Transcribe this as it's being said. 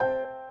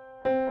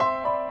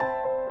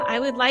I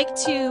would like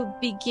to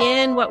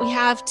begin what we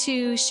have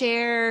to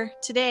share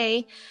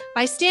today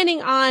by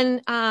standing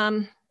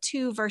on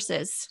two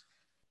verses.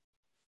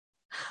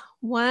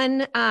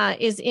 One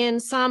is in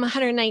Psalm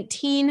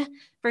 119,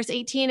 verse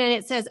 18, and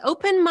it says,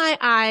 "Open my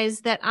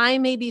eyes that I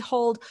may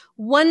behold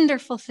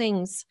wonderful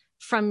things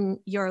from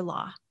your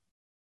law."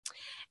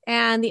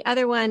 And the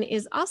other one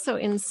is also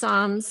in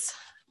Psalms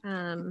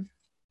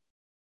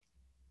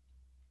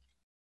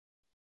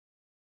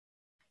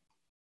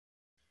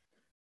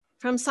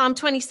from Psalm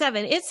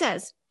 27. It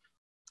says,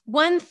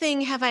 "One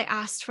thing have I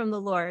asked from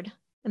the Lord,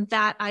 and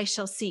that I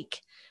shall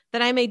seek,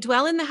 that I may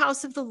dwell in the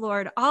house of the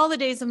Lord all the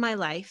days of my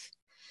life,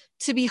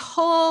 to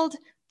behold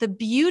the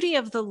beauty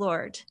of the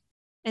Lord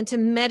and to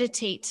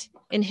meditate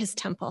in his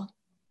temple."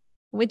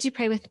 Would you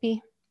pray with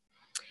me?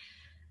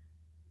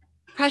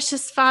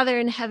 Precious Father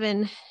in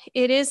heaven,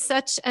 it is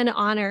such an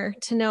honor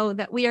to know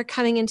that we are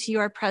coming into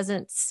your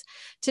presence,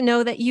 to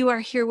know that you are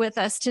here with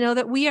us, to know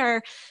that we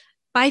are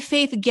by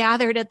faith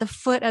gathered at the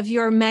foot of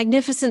your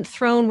magnificent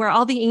throne where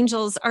all the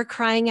angels are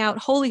crying out,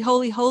 "Holy,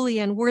 holy, holy,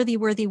 and worthy,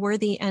 worthy,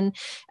 worthy," and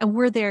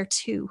we're there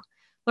too.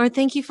 Lord,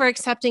 thank you for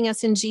accepting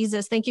us in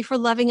Jesus. Thank you for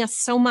loving us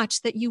so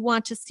much that you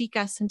want to seek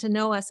us and to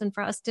know us and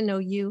for us to know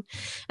you.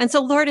 And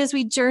so, Lord, as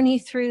we journey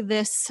through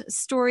this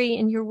story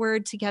in your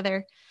word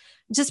together,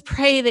 just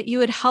pray that you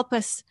would help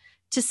us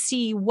to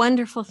see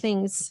wonderful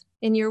things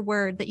in your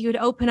word, that you would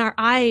open our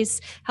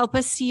eyes, help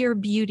us see your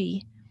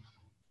beauty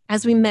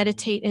as we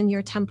meditate in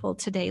your temple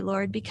today,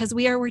 Lord, because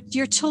we are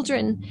your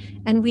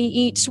children and we,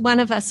 each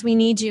one of us, we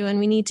need you and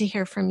we need to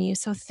hear from you.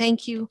 So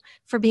thank you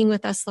for being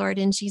with us, Lord,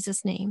 in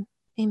Jesus' name.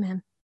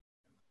 Amen.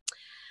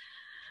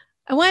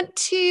 I want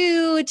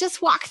to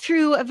just walk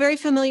through a very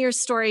familiar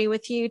story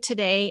with you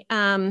today.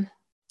 It's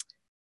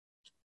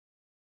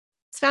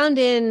found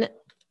in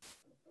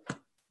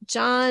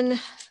John.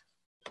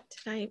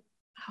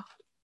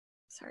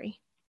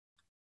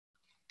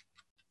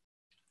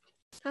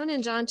 Found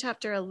in John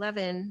chapter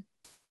 11.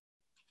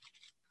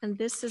 And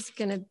this is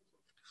going to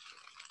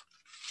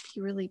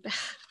be really bad.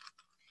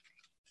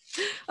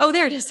 Oh,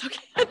 there it is.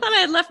 Okay. I thought I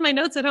had left my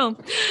notes at home.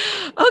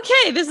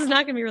 Okay, this is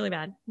not going to be really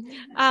bad.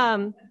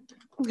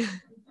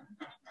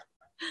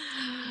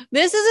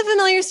 This is a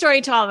familiar story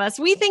to all of us.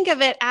 We think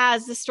of it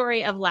as the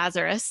story of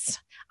Lazarus.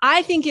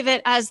 I think of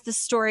it as the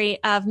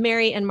story of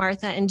Mary and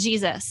Martha and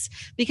Jesus,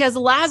 because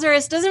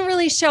Lazarus doesn't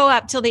really show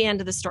up till the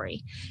end of the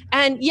story.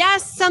 And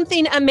yes,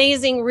 something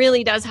amazing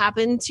really does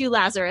happen to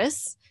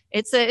Lazarus.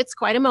 It's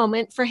quite a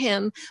moment for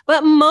him.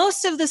 But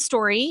most of the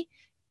story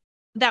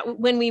that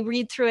when we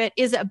read through it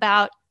is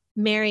about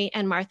Mary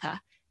and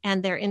Martha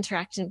and their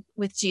interaction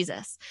with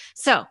Jesus.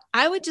 So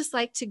I would just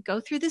like to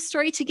go through this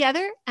story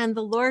together, and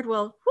the Lord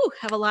will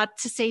have a lot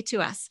to say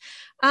to us.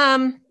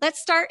 Let's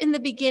start in the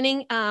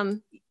beginning.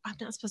 I'm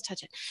not supposed to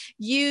touch it.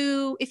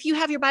 If you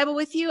have your Bible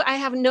with you, I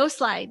have no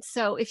slides.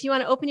 So if you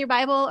want to open your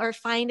Bible or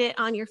find it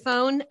on your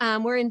phone,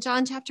 we're in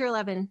John chapter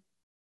 11.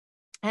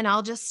 And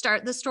I'll just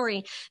start the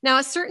story. Now,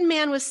 a certain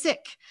man was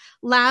sick,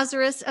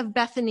 Lazarus of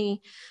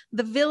Bethany,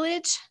 the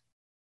village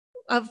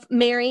of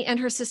Mary and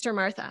her sister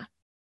Martha.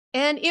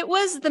 And it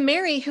was the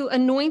Mary who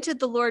anointed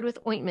the Lord with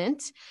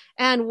ointment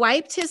and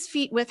wiped his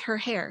feet with her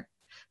hair,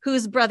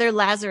 whose brother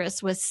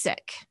Lazarus was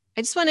sick.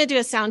 I just want to do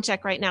a sound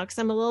check right now because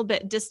I'm a little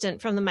bit distant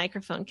from the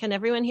microphone. Can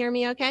everyone hear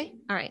me okay?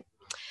 All right.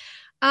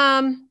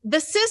 The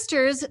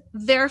sisters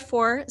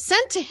therefore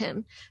sent to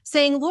him,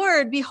 saying,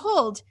 "Lord,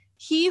 behold,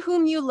 he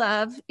whom you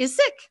love is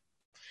sick."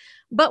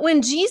 But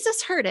when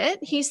Jesus heard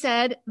it, he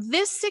said,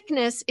 "This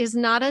sickness is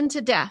not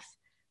unto death,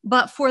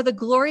 but for the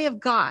glory of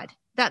God,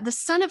 that the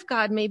Son of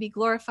God may be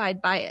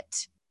glorified by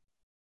it."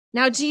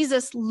 Now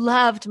Jesus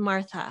loved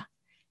Martha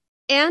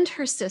and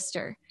her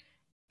sister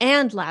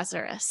and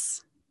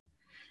Lazarus.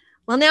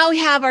 Well, now we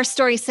have our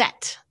story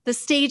set. The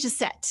stage is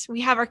set.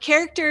 We have our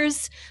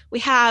characters. We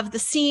have the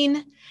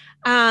scene.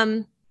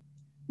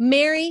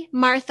 Mary,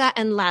 Martha,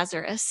 and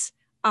Lazarus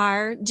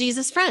are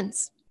Jesus'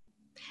 friends.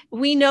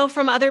 We know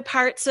from other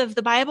parts of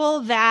the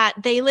Bible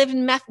that they live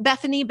in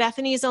Bethany.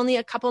 Bethany is only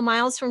a couple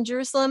miles from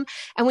Jerusalem.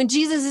 And when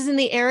Jesus is in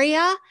the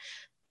area,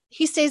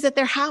 he stays at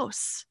their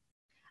house.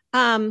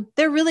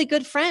 They're really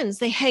good friends.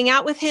 They hang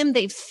out with him.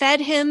 They've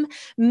fed him.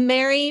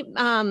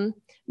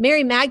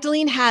 Mary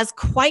Magdalene has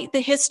quite the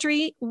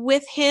history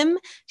with him.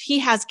 He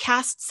has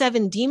cast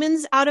 7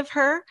 demons out of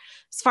her.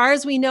 As far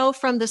as we know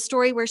from the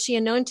story where she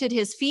anointed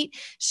his feet,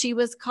 she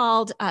was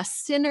called a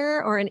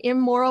sinner or an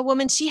immoral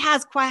woman. She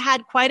has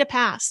had quite a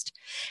past.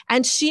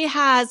 And she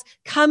has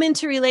come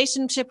into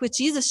relationship with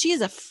Jesus. She is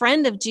a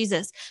friend of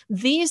Jesus.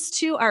 These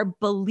two are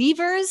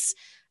believers.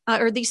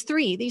 These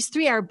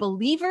three are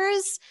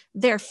believers.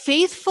 They're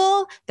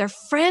faithful. They're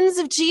friends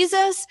of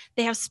Jesus.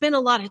 They have spent a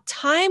lot of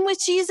time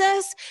with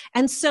Jesus.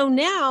 And so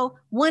now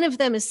one of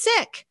them is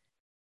sick.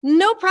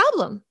 No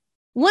problem.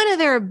 One of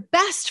their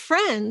best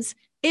friends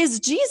is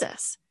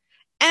Jesus.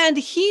 And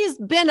he's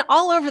been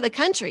all over the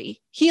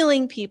country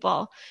healing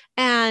people.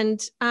 And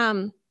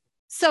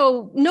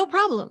so no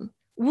problem.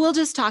 We'll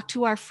just talk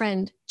to our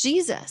friend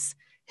Jesus.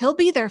 He'll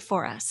be there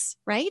for us,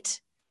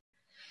 right?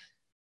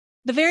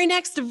 The very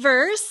next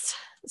verse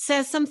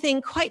says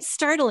something quite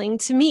startling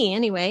to me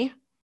anyway.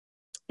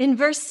 In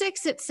verse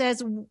 6, it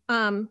says,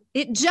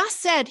 it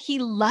just said he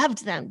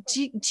loved them.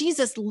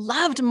 Jesus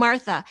loved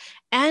Martha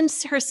and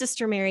her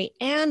sister Mary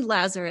and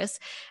Lazarus.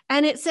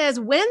 And it says,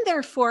 when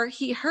therefore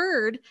he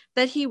heard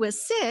that he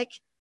was sick,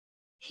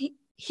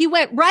 he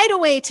went right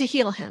away to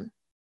heal him.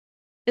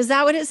 Is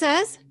that what it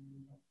says?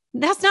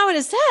 That's not what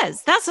it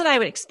says. That's what I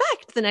would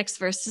expect the next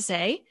verse to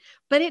say.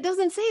 But it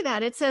doesn't say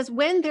that. It says,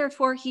 when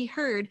therefore he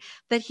heard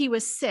that he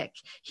was sick,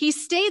 he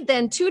stayed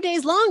then 2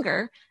 days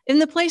longer in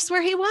the place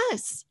where he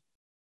was.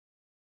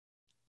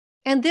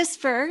 And this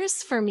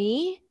verse, for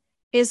me,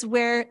 is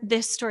where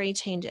this story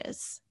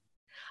changes.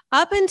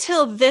 Up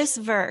until this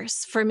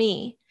verse, for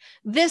me,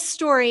 this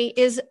story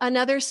is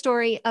another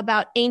story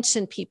about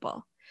ancient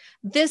people.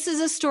 This is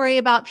a story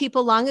about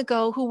people long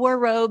ago who wore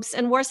robes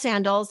and wore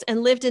sandals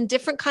and lived in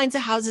different kinds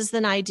of houses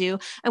than I do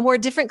and wore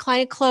different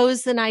kind of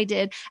clothes than I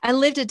did and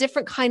lived a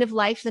different kind of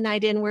life than I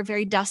did and were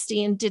very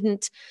dusty and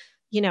didn't,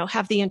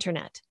 have the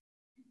internet.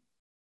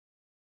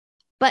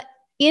 But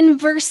in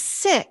verse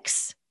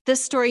 6,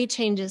 this story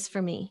changes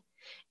for me.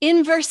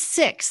 In verse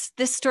 6,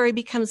 this story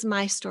becomes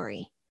my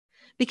story.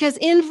 Because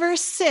in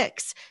verse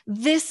 6,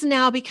 this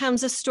now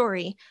becomes a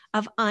story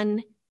of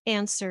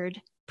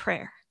unanswered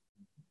prayer.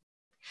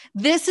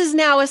 This is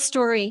now a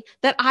story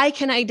that I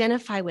can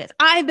identify with.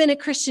 I've been a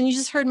Christian. You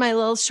just heard my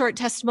little short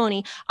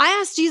testimony. I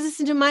asked Jesus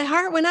into my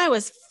heart when I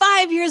was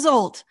 5 years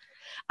old.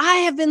 I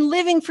have been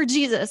living for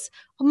Jesus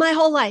my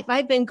whole life.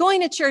 I've been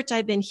going to church.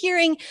 I've been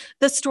hearing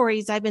the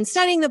stories. I've been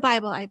studying the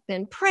Bible. I've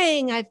been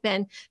praying. I've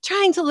been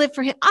trying to live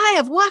for him. I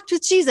have walked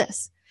with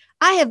Jesus.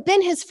 I have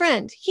been his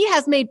friend. He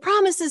has made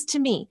promises to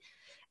me.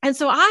 And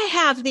so I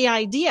have the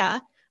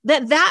idea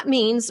that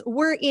means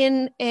we're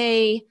in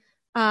a,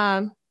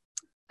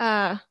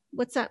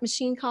 what's that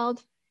machine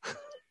called?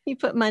 You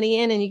put money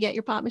in and you get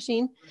your pop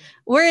machine.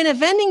 We're in a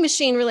vending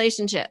machine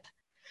relationship.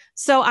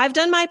 So I've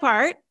done my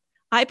part.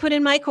 I put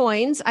in my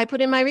coins, I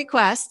put in my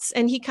requests,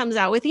 and he comes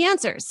out with the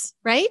answers,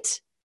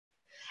 right?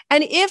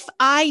 And if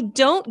I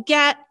don't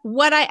get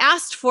what I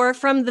asked for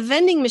from the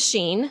vending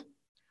machine,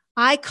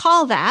 I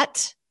call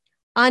that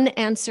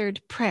unanswered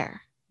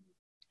prayer.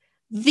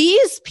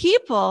 These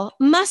people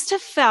must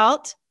have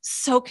felt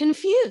so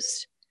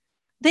confused.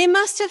 They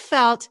must have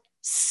felt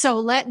so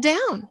let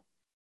down.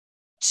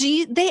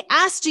 They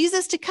asked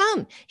Jesus to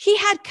come. He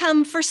had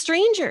come for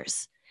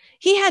strangers.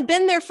 He had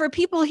been there for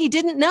people he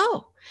didn't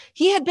know.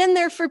 He had been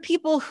there for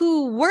people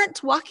who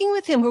weren't walking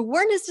with him, who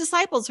weren't his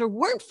disciples, who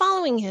weren't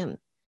following him.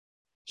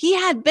 He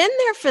had been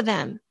there for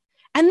them.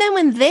 And then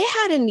when they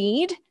had a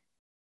need,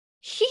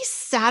 he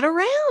sat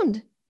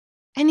around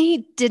and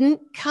he didn't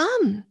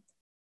come.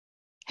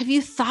 Have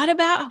you thought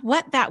about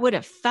what that would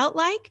have felt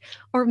like?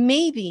 Or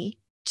maybe,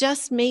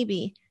 just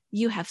maybe,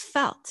 you have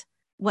felt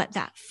what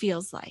that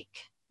feels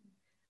like.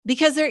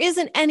 Because there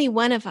isn't any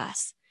one of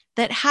us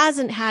that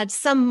hasn't had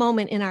some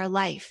moment in our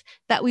life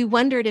that we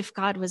wondered if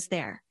God was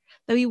there,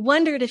 that we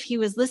wondered if he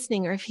was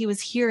listening or if he was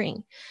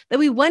hearing, that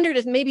we wondered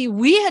if maybe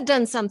we had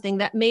done something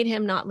that made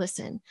him not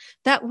listen,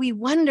 that we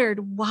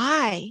wondered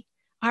why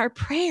our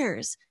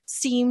prayers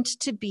seemed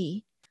to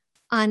be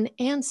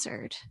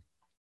unanswered.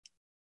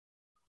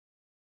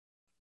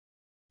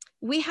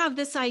 We have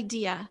this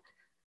idea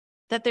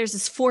that there's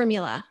this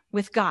formula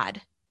with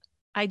God.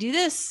 I do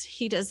this,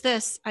 he does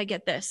this, I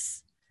get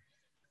this.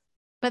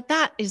 But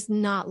that is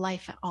not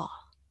life at all.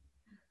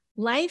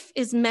 Life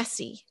is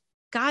messy.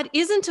 God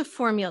isn't a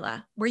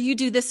formula where you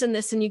do this and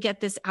this and you get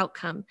this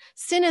outcome.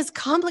 Sin is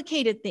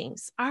complicated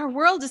things. Our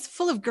world is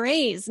full of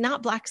grays,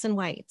 not blacks and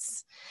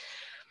whites.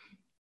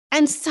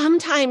 And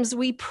sometimes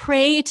we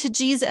pray to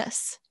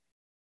Jesus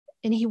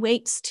and he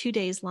waits 2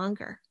 days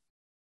longer.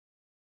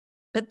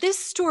 But this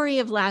story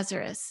of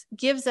Lazarus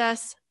gives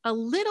us a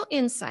little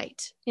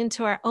insight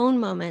into our own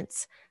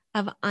moments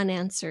of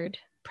unanswered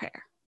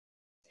prayer.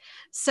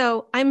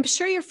 So I'm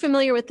sure you're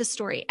familiar with the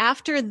story.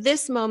 After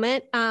this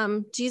moment,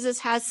 Jesus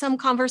has some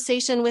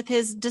conversation with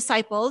his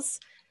disciples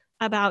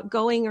about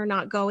going or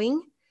not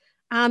going.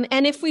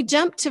 And if we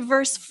jump to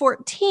verse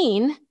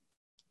 14,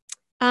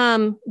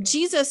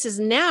 Jesus is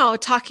now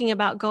talking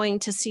about going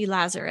to see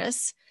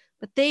Lazarus,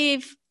 but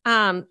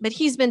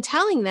he's been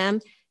telling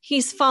them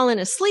he's fallen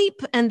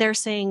asleep, and they're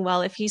saying,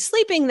 well, if he's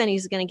sleeping, then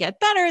he's going to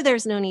get better.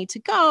 There's no need to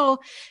go.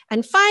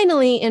 And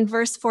finally, in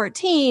verse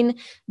 14,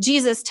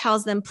 Jesus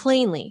tells them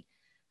plainly,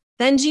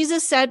 then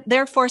Jesus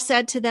therefore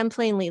said to them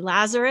plainly,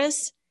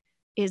 Lazarus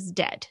is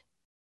dead.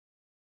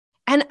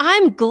 And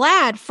I'm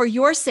glad for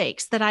your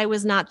sakes that I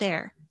was not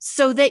there,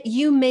 so that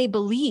you may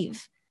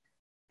believe.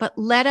 But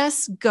let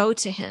us go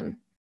to him.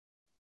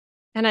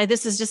 And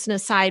this is just an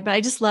aside, but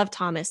I just love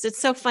Thomas. It's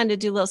so fun to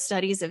do little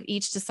studies of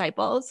each of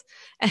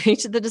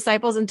the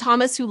disciples. And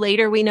Thomas, who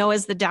later we know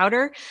as the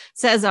doubter,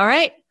 says, all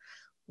right,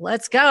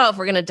 let's go. If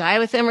we're going to die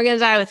with him, we're going to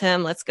die with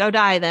him. Let's go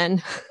die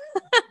then.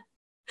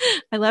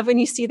 I love when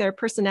you see their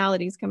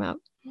personalities come out.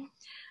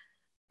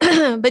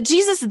 But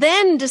Jesus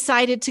then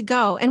decided to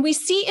go. And we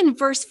see in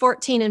verse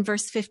 14 and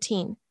verse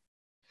 15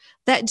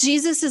 that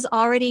Jesus is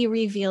already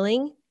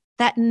revealing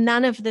that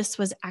none of this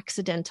was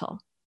accidental,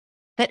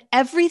 that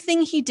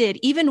everything he did,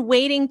 even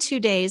waiting 2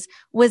 days,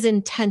 was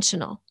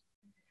intentional,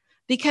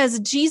 because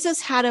Jesus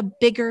had a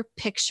bigger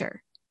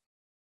picture.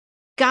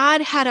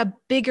 God had a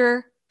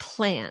bigger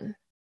plan.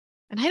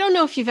 And I don't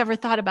know if you've ever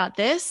thought about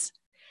this,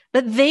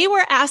 but they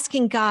were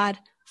asking God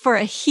for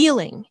a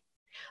healing,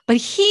 but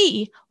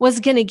he was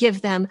going to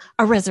give them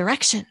a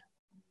resurrection.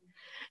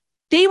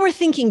 They were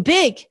thinking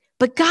big,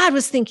 but God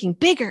was thinking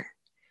bigger.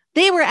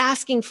 They were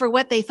asking for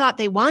what they thought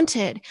they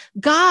wanted.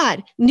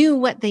 God knew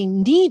what they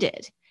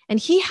needed, and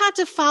he had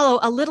to follow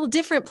a little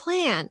different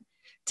plan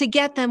to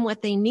get them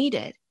what they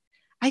needed.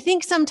 I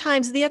think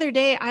sometimes the other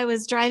day I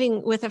was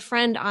driving with a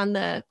friend on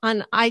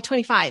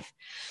I-25,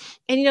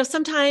 and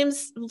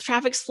sometimes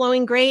traffic's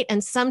flowing great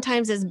and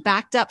sometimes it's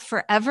backed up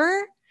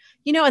forever.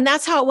 And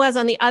that's how it was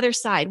on the other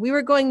side. We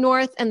were going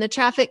north and the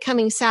traffic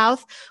coming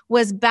south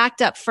was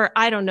backed up for,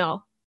 I don't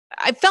know,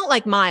 I felt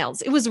like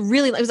miles. It was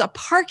a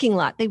parking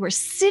lot. They were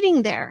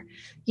sitting there,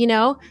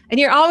 and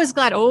you're always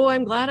glad, oh,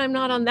 I'm glad I'm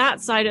not on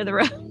that side of the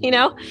road,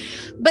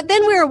 But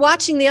then we were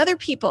watching the other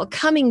people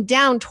coming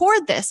down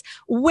toward this.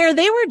 Where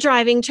they were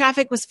driving,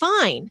 traffic was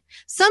fine.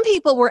 Some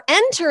people were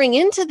entering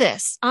into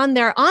this on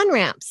their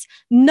on-ramps,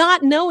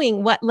 not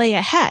knowing what lay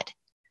ahead.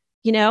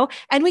 And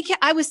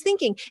I was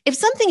thinking, if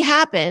something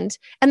happened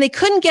and they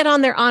couldn't get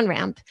on their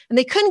on-ramp and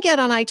they couldn't get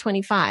on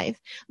I-25,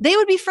 they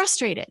would be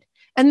frustrated.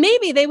 And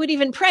maybe they would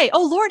even pray,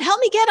 oh, Lord,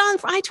 help me get on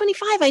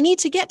I-25. I need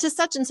to get to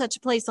such and such a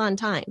place on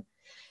time.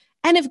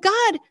 And if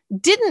God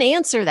didn't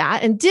answer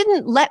that and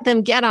didn't let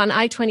them get on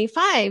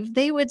I-25,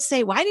 they would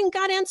say, why didn't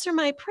God answer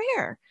my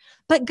prayer?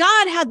 But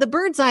God had the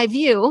bird's eye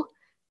view,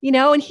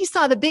 and he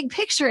saw the big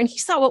picture and he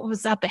saw what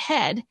was up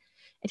ahead.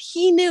 And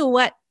he knew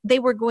what they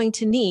were going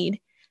to need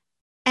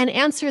and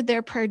answered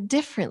their prayer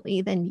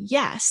differently than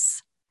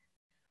yes,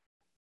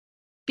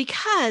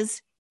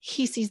 because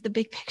he sees the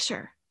big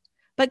picture.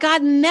 But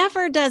God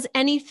never does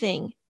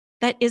anything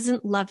that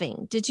isn't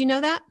loving. Did you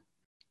know that?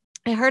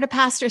 I heard a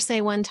pastor say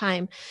one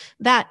time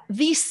that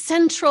the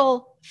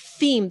central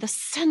theme, the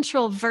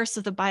central verse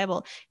of the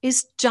Bible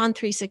is John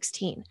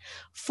 3:16.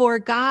 For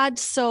God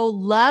so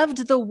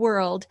loved the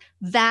world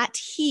that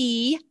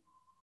he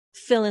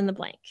fill in the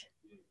blank.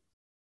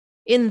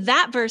 In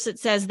that verse, it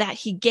says that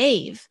he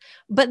gave.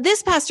 But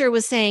this pastor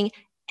was saying,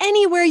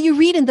 anywhere you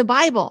read in the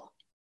Bible,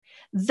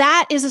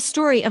 that is a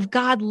story of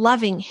God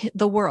loving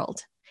the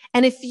world.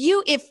 And if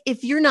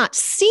you're not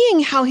seeing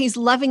how he's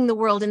loving the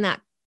world in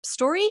that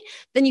story,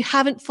 then you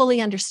haven't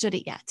fully understood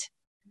it yet.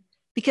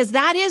 Because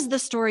that is the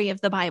story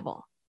of the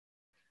Bible.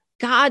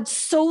 God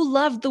so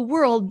loved the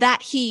world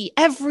that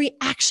every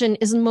action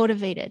is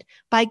motivated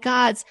by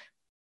God's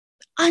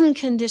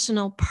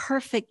unconditional,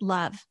 perfect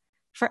love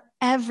for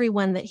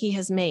everyone that he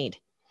has made.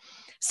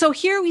 So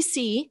here we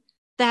see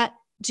that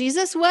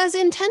Jesus was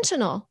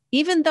intentional.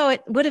 Even though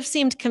it would have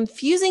seemed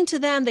confusing to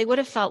them, they would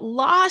have felt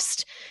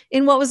lost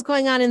in what was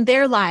going on in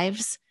their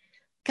lives.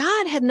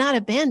 God had not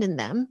abandoned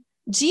them.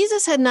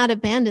 Jesus had not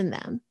abandoned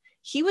them.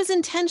 He was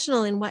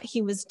intentional in what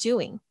he was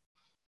doing.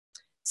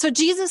 So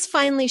Jesus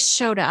finally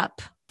showed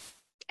up.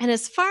 And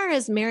as far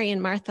as Mary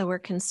and Martha were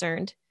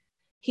concerned,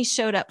 he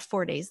showed up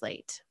 4 days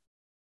late.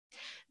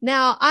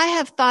 Now, I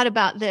have thought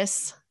about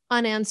this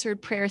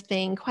unanswered prayer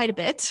thing quite a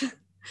bit.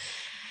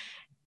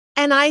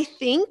 And I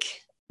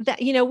think that,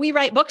 we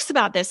write books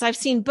about this. I've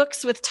seen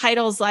books with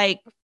titles like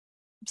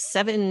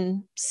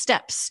 7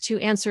 Steps to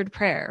Answered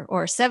Prayer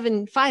or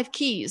 5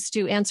 Keys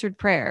to Answered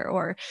Prayer.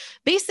 Or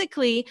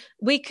basically,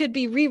 we could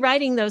be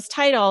rewriting those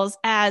titles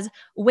as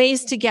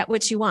ways to get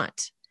what you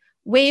want,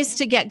 ways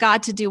to get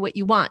God to do what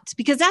you want,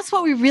 because that's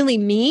what we really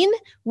mean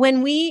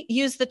when we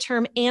use the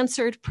term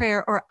answered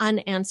prayer or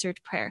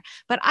unanswered prayer.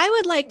 But I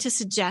would like to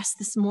suggest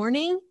this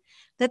morning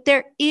that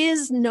there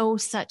is no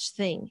such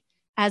thing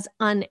as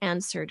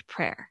unanswered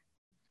prayer.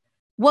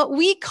 What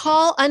we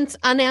call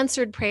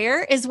unanswered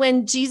prayer is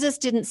when Jesus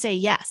didn't say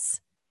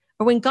yes,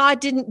 or when God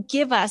didn't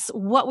give us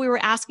what we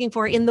were asking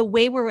for in the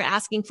way we were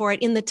asking for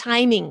it, in the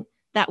timing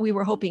that we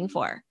were hoping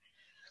for.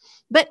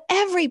 But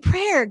every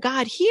prayer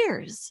God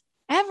hears.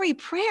 Every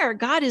prayer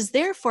God is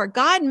there for.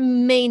 God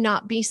may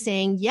not be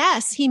saying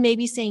yes. He may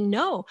be saying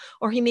no,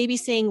 or he may be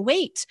saying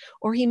wait,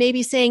 or he may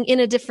be saying in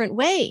a different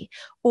way,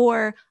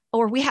 or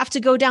we have to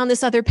go down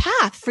this other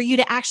path for you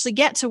to actually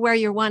get to where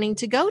you're wanting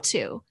to go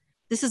to.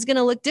 This is going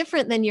to look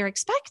different than you're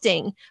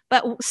expecting,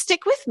 but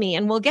stick with me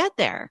and we'll get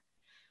there.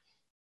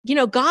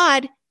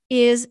 God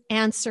is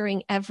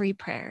answering every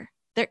prayer.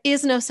 There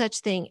is no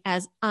such thing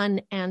as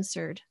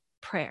unanswered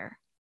prayer.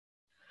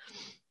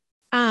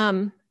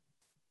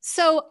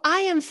 So I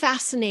am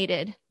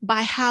fascinated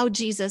by how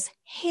Jesus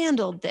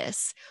handled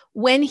this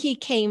when he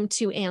came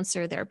to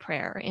answer their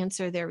prayer,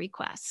 answer their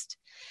request.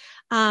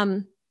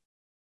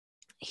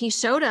 He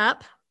showed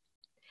up.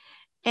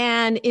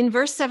 And in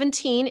verse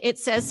 17, it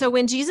says, so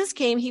when Jesus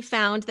came, he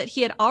found that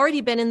he had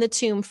already been in the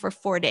tomb for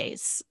 4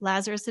 days.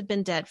 Lazarus had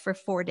been dead for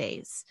 4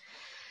 days.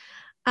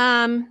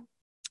 In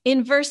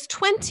verse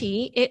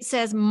 20, it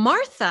says,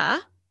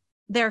 Martha,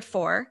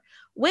 therefore,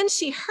 when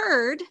she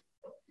heard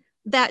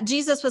that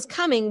Jesus was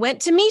coming,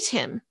 went to meet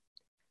him.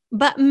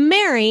 but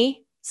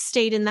Mary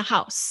stayed in the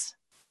house.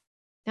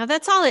 Now,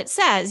 that's all it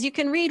says. You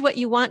can read what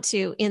you want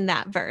to in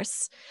that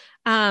verse.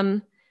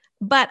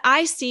 But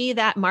I see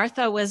that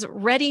Martha was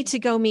ready to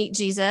go meet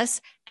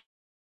Jesus,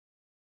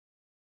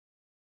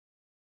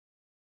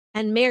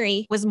 and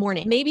Mary was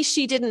mourning. Maybe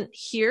she didn't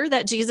hear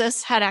that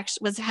Jesus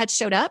had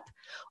showed up,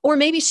 or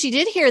maybe she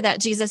did hear that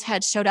Jesus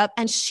had showed up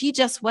and she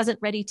just wasn't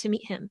ready to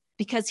meet him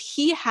because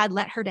he had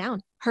let her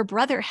down. Her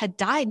brother had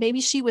died. Maybe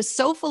she was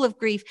so full of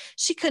grief,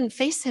 she couldn't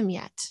face him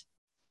yet.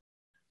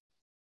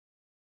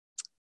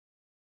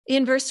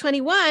 In verse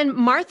 21,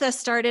 Martha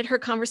started her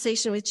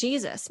conversation with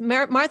Jesus.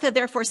 Martha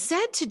therefore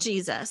said to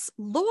Jesus,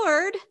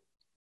 "Lord,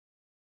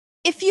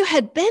 if you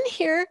had been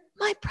here,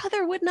 my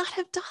brother would not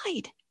have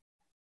died.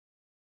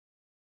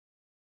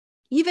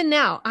 Even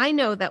now, I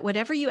know that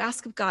whatever you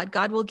ask of God,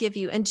 God will give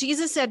you." And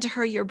Jesus said to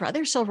her, "Your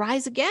brother shall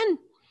rise again."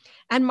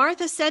 And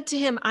Martha said to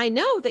him, "I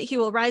know that he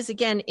will rise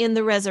again in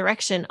the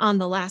resurrection on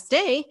the last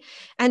day."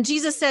 And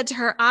Jesus said to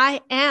her,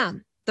 "I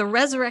am the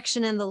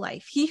resurrection and the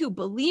life. He who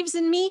believes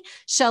in me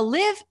shall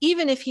live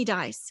even if he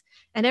dies.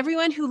 And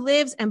everyone who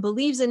lives and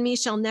believes in me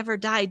shall never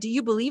die. Do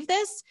you believe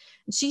this?"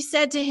 And she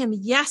said to him,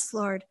 "Yes,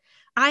 Lord,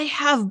 I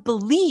have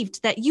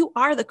believed that you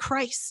are the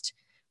Christ,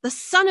 the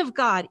Son of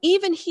God,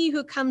 even he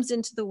who comes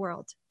into the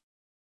world."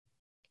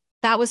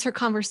 That was her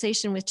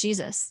conversation with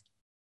Jesus.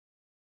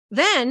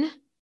 Then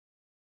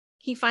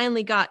he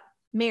finally got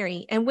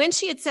Mary. And when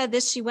she had said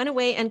this, she went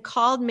away and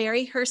called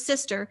Mary, her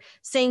sister,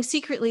 saying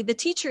secretly, "The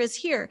teacher is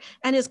here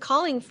and is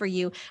calling for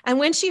you." And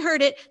when she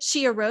heard it,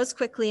 she arose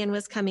quickly and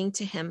was coming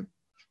to him.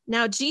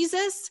 Now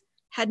Jesus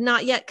had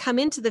not yet come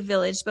into the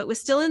village, but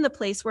was still in the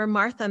place where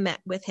Martha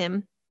met with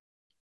him.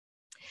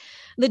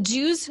 The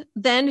Jews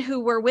then who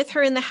were with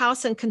her in the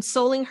house and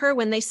consoling her,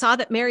 when they saw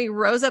that Mary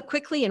rose up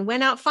quickly and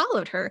went out,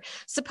 followed her,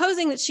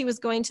 supposing that she was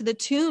going to the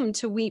tomb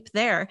to weep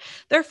there.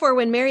 Therefore,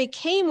 when Mary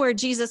came where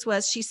Jesus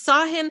was, she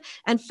saw him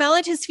and fell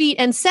at his feet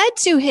and said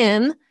to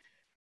him,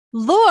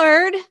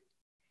 "Lord,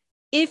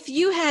 if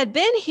you had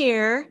been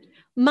here,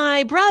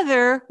 my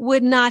brother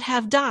would not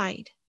have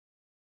died."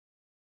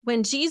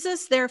 When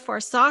Jesus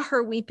therefore saw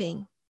her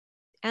weeping,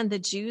 and the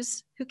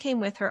Jews who came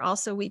with her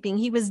also weeping,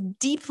 he was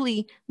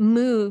deeply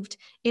moved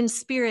in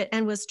spirit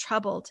and was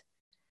troubled,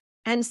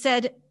 and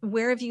said,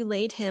 "Where have you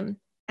laid him?"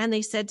 And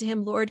they said to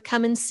him, "Lord,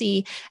 come and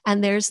see."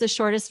 And there's the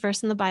shortest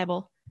verse in the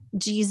Bible.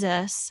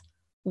 Jesus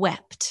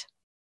wept.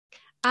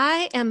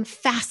 I am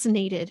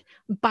fascinated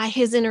by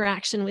his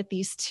interaction with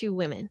these two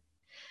women.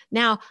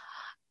 Now,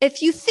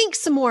 if you think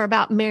some more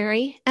about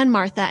Mary and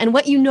Martha and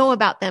what you know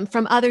about them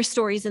from other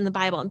stories in the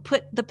Bible and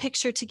put the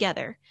picture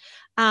together,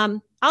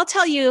 I'll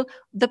tell you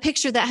the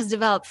picture that has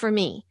developed for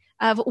me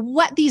of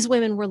what these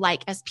women were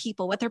like as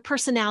people, what their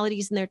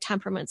personalities and their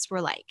temperaments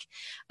were like.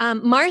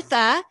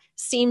 Martha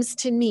seems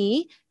to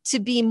me to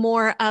be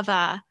more of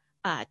a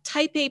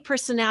type A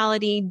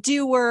personality,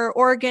 doer,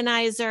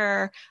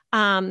 organizer.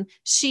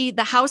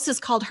 The house is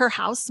called her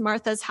house,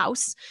 Martha's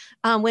house.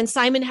 When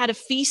Simon had a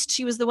feast,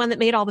 she was the one that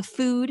made all the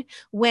food.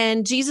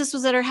 When Jesus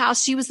was at her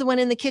house, she was the one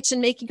in the kitchen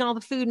making all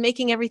the food,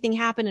 making everything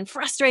happen, and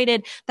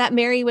frustrated that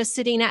Mary was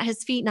sitting at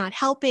his feet, not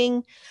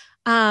helping.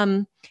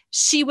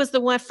 She was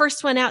the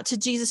first one out to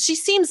Jesus. She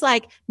seems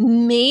like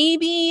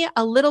maybe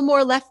a little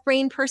more left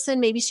brain person.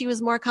 Maybe she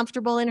was more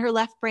comfortable in her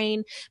left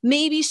brain.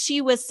 Maybe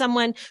she was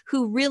someone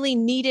who really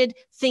needed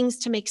things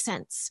to make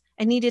sense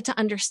and needed to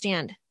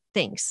understand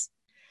things.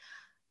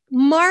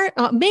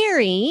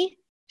 Mary,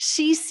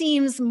 she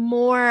seems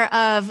more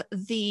of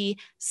the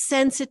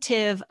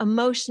sensitive,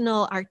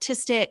 emotional,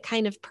 artistic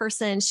kind of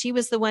person. She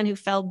was the one who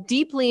fell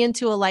deeply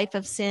into a life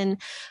of sin.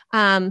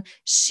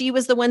 She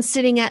was the one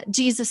sitting at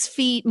Jesus'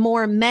 feet,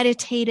 more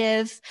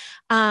meditative.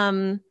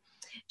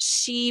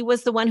 She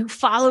was the one who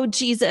followed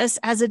Jesus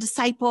as a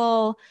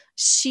disciple.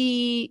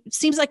 She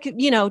seems like,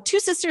 two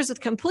sisters with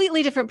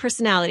completely different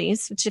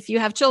personalities, which if you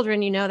have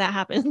children, you know that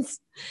happens.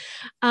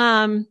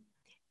 And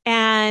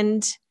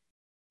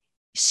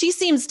she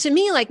seems to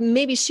me like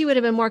maybe she would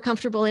have been more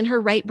comfortable in her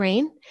right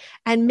brain.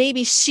 And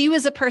maybe she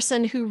was a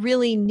person who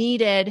really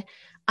needed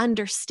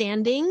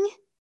understanding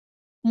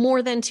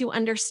more than to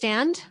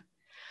understand.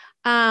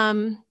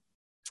 I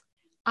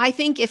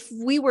think if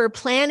we were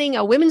planning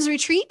a women's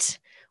retreat,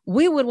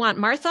 we would want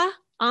Martha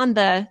on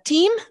the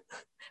team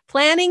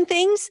planning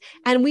things,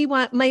 and we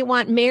might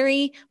want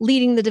Mary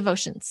leading the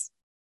devotions.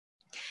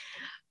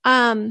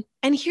 And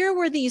here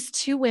were these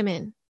two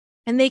women.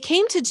 And they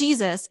came to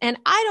Jesus, and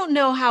I don't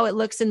know how it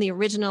looks in the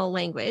original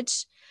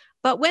language,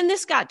 but when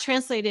this got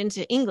translated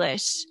into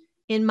English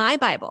in my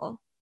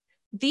Bible,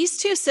 these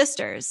two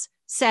sisters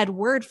said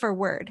word for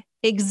word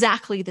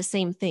exactly the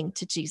same thing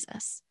to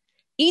Jesus.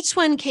 Each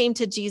one came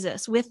to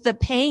Jesus with the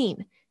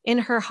pain in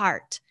her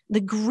heart,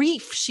 the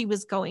grief she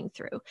was going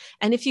through.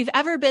 And if you've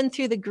ever been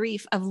through the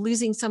grief of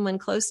losing someone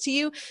close to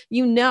you,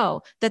 you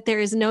know that there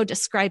is no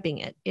describing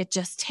it. It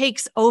just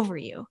takes over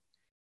you.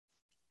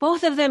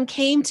 Both of them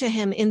came to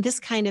him in this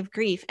kind of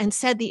grief and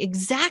said the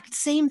exact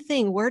same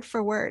thing, word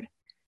for word.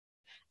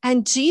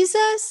 And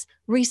Jesus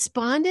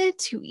responded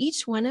to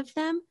each one of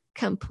them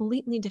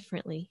completely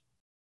differently.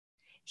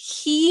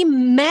 He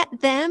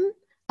met them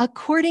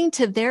according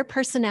to their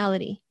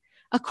personality,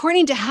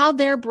 according to how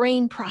their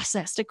brain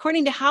processed,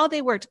 according to how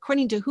they worked,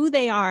 according to who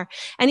they are.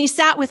 And he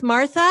sat with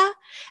Martha,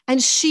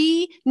 and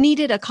she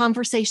needed a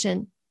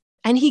conversation.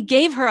 And he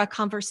gave her a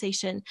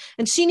conversation,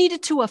 and she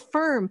needed to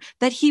affirm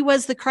that he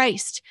was the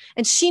Christ,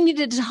 and she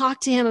needed to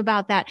talk to him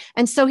about that.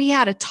 And so he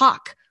had a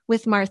talk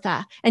with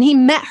Martha, and he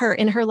met her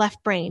in her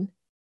left brain.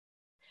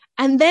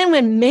 And then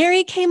when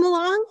Mary came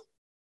along,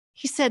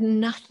 he said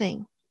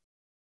nothing.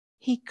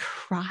 He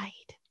cried.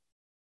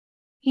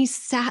 He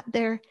sat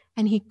there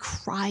and he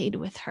cried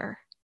with her,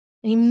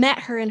 and he met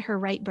her in her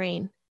right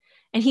brain,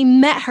 and he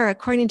met her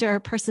according to her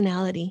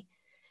personality.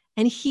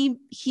 And he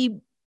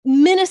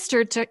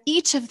ministered to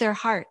each of their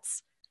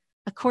hearts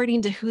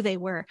according to who they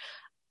were.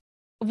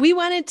 We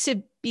wanted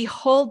to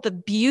behold the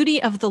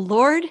beauty of the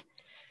Lord.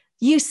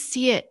 You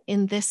see it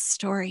in this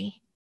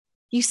story.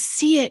 You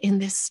see it in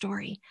this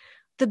story.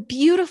 The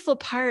beautiful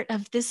part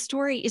of this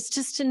story is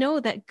just to know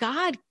that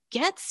God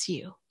gets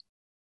you.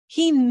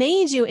 He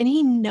made you and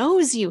he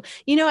knows you.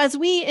 You know, as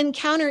we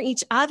encounter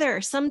each other,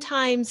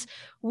 sometimes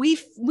we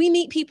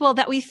meet people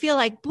that we feel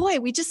like, boy,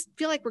 we just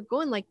feel like we're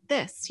going like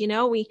this. You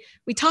know, we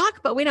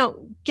talk, but we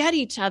don't get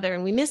each other,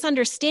 and we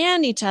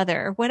misunderstand each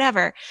other or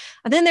whatever.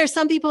 And then there's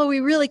some people we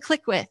really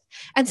click with.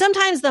 And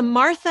sometimes the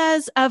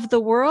Marthas of the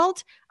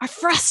world are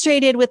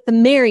frustrated with the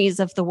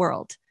Marys of the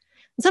world.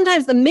 And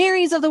sometimes the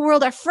Marys of the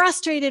world are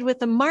frustrated with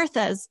the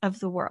Marthas of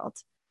the world.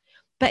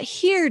 But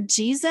here,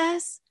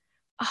 Jesus,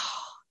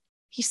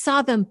 he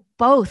saw them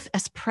both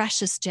as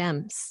precious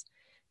gems.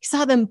 He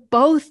saw them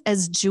both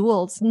as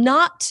jewels,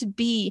 not to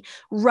be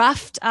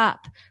roughed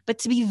up, but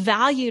to be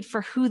valued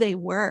for who they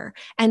were,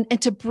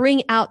 and to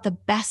bring out the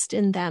best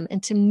in them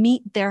and to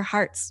meet their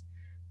hearts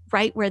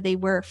right where they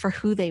were for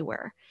who they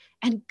were.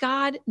 And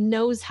God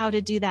knows how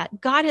to do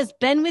that. God has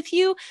been with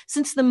you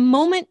since the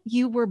moment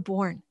you were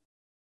born.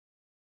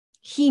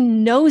 He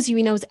knows you.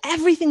 He knows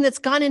everything that's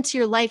gone into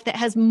your life that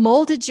has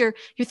molded your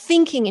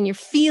thinking and your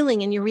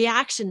feeling and your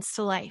reactions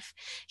to life.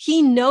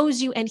 He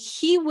knows you, and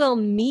he will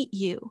meet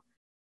you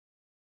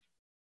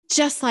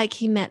just like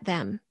he met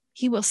them.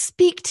 He will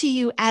speak to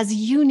you as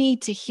you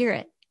need to hear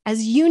it,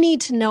 as you need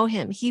to know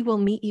him. He will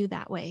meet you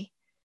that way.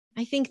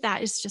 I think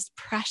that is just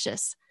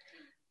precious,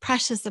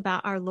 precious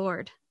about our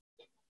Lord.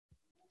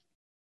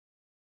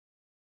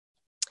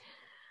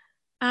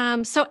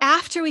 So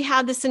after we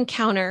had this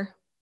encounter,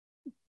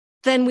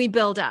 then we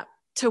build up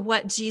to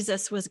what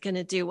Jesus was going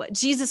to do, what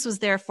Jesus was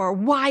there for,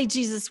 why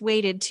Jesus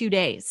waited 2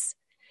 days.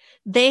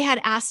 They had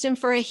asked him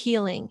for a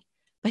healing,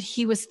 but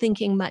he was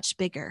thinking much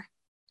bigger.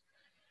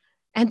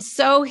 And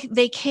so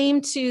they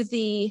came to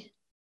the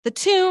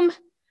tomb,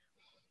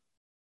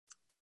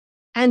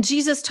 and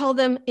Jesus told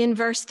them in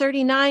verse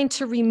 39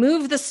 to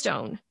remove the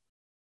stone.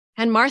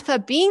 And Martha,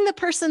 being the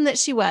person that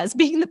she was,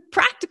 being the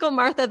practical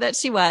Martha that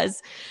she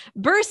was,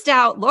 burst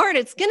out, "Lord,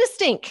 it's going to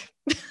stink.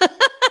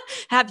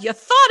 Have you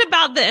thought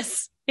about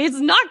this? It's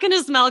not going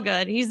to smell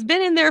good. He's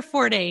been in there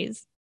 4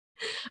 days."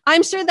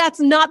 I'm sure that's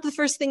not the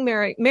first thing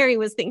Mary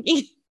was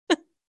thinking.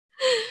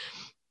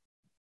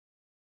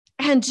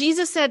 And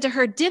Jesus said to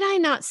her, "Did I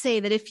not say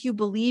that if you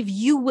believe,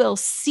 you will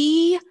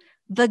see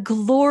the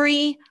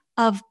glory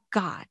of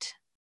God?"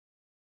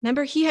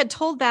 Remember, he had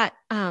told that,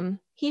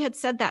 he had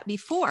said that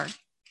before.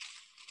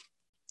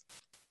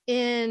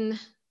 In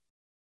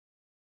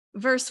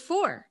verse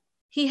 4,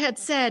 he had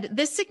said,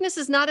 "This sickness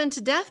is not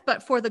unto death,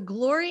 but for the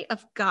glory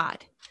of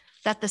God,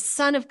 that the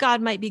Son of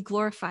God might be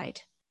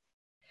glorified."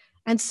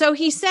 And so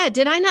he said,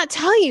 "Did I not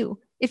tell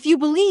you, if you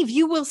believe,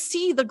 you will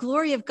see the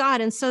glory of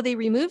God?" And so they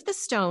removed the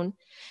stone,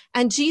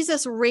 and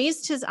Jesus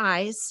raised his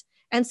eyes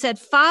and said,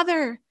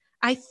 "Father,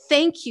 I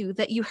thank you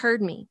that you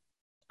heard me.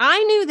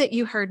 I knew that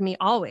you heard me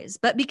always,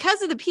 but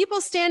because of the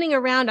people standing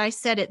around, I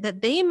said it,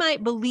 that they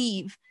might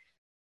believe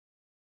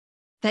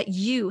that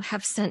you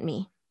have sent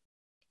me."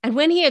 And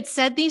when he had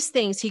said these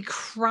things, he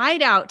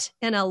cried out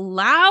in a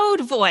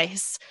loud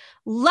voice,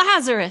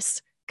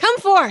 "Lazarus, come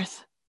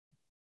forth."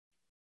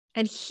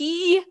 And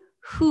he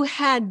who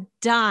had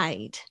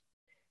died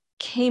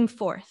came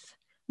forth,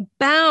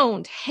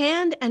 bound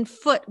hand and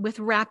foot with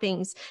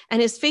wrappings,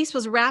 and his face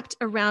was wrapped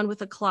around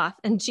with a cloth.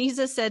 And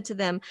Jesus said to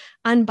them,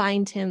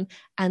 "Unbind him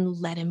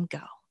and let him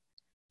go."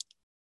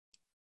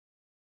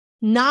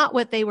 Not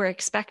what they were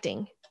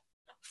expecting,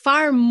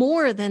 far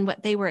more than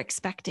what they were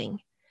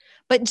expecting.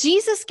 But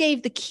Jesus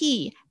gave the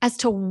key as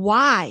to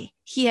why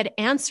he had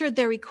answered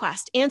their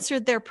request,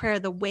 answered their prayer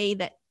the way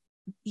that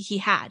he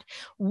had,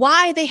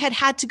 why they had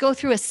had to go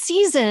through a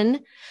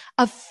season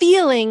of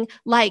feeling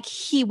like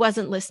he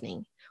wasn't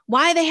listening,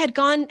 why they had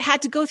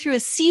to go through a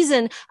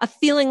season of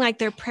feeling like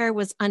their prayer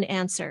was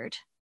unanswered.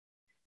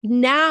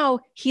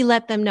 Now he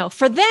let them know.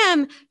 For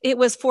them, it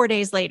was 4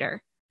 days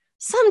later.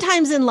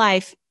 Sometimes in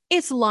life,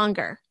 it's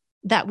longer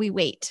that we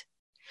wait.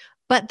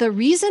 But the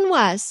reason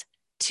was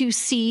to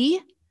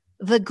see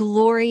the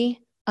glory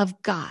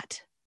of God.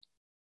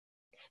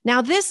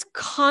 Now, this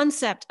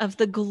concept of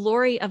the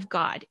glory of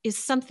God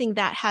is something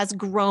that has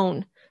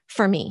grown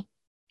for me.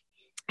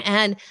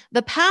 And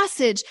the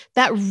passage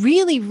that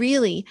really,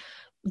 really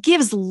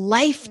gives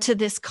life to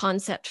this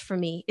concept for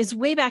me is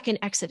way back in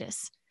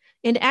Exodus.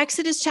 In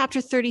Exodus chapter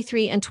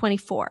 33 and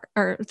 24,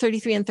 or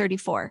 33 and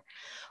 34,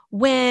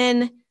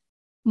 when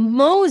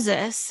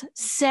Moses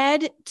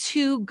said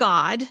to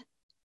God,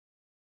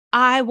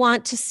 I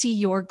want to see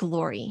your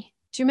glory.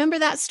 Do you remember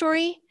that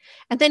story?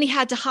 And then he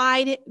had to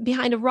hide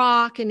behind a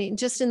rock and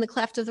just in the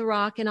cleft of the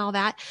rock and all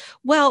that.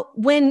 Well,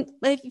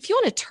 if you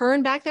want to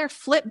turn back there,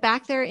 flip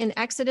back there in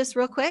Exodus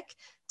real quick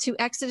to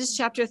Exodus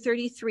chapter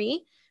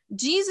 33,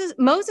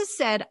 Moses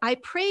said, I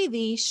pray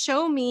thee,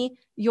 show me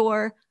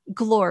your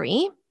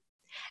glory.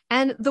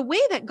 And the way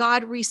that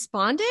God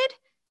responded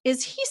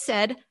is he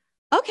said,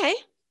 okay,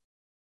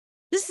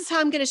 this is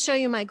how I'm going to show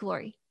you my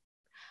glory.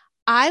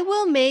 I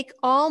will make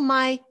all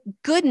my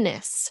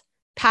goodness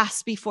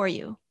pass before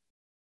you,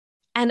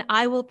 and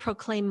I will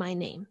proclaim my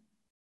name.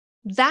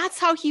 That's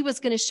how he was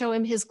going to show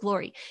him his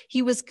glory.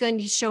 He was going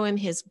to show him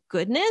his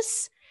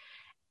goodness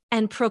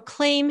and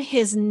proclaim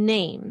his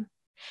name.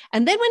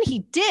 And then when he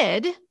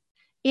did,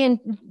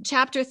 in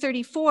chapter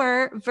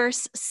 34,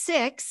 verse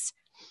 6,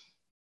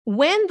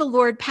 when the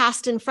Lord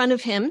passed in front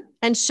of him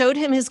and showed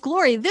him his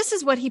glory, this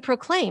is what he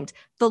proclaimed.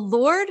 The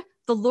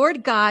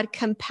Lord God,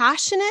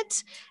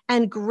 compassionate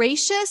and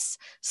gracious,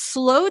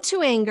 slow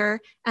to anger,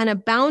 and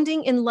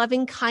abounding in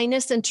loving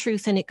kindness and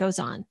truth. And it goes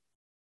on.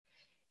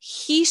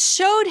 He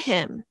showed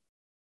him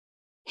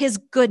his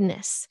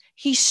goodness.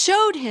 He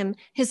showed him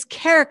his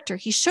character.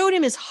 He showed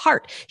him his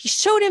heart. He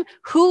showed him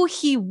who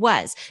he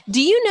was.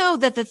 Do you know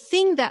that the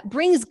thing that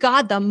brings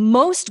God the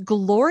most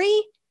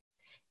glory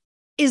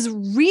is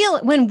real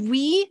when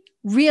we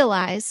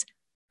realize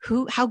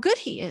how good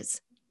he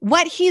is,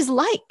 what he's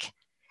like.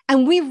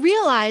 And we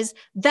realize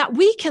that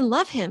we can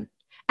love him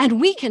and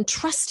we can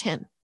trust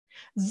him.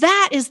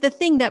 That is the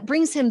thing that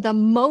brings him the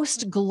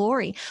most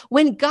glory.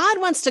 When God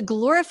wants to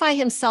glorify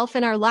himself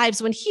in our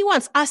lives, when he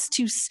wants us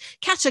to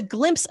catch a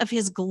glimpse of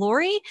his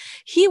glory,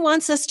 he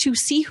wants us to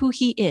see who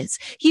he is.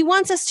 He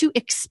wants us to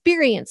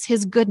experience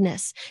his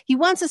goodness. He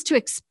wants us to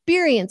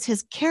experience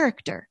his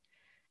character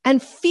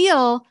and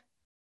feel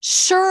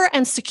sure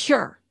and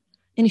secure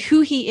in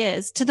who he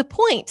is, to the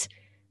point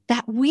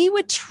that we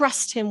would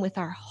trust him with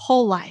our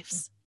whole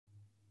lives.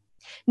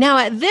 Now,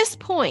 at this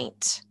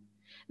point,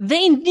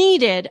 they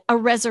needed a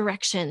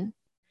resurrection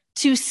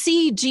to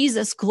see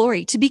Jesus'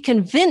 glory, to be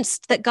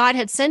convinced that God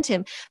had sent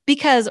him,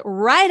 because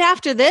right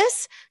after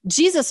this,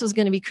 Jesus was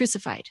going to be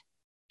crucified.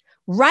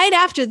 Right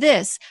after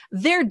this,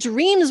 their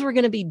dreams were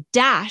going to be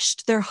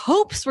dashed. Their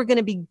hopes were going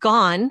to be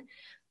gone.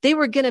 They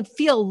were going to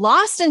feel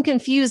lost and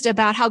confused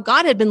about how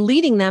God had been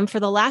leading them for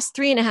the last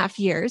 3.5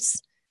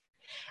 years.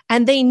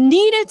 And they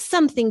needed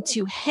something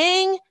to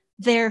hang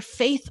their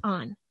faith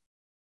on.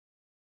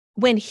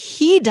 When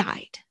he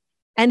died,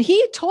 and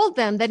he told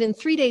them that in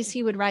 3 days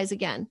he would rise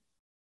again,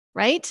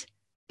 right?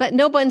 But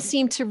no one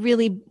seemed to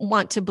really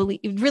want to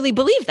believe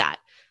that,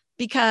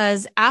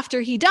 because after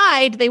he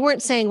died, they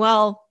weren't saying,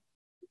 well,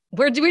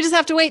 we just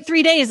have to wait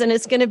 3 days and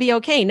it's going to be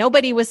okay.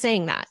 Nobody was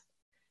saying that.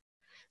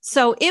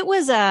 So it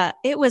was a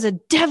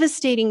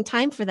devastating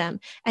time for them.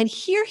 And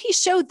here he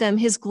showed them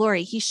his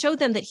glory. He showed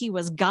them that he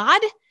was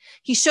God.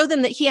 He showed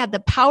them that he had the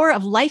power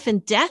of life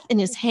and death in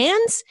his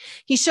hands.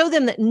 He showed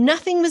them that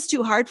nothing was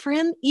too hard for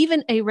him,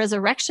 even a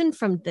resurrection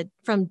from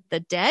the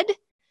dead.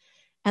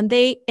 And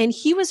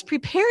he was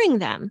preparing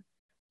them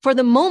for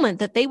the moment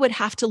that they would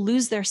have to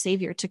lose their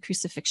Savior to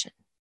crucifixion.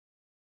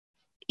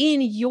 In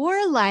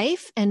your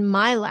life and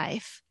my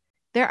life,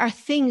 there are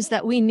things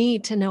that we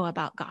need to know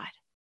about God,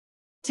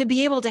 to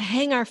be able to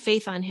hang our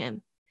faith on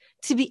him,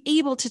 to be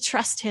able to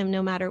trust him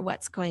no matter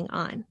what's going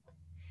on.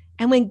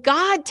 And when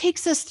God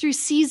takes us through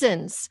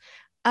seasons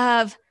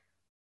of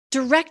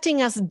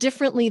directing us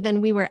differently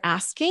than we were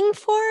asking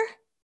for,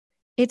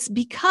 it's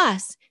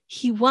because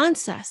he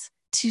wants us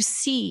to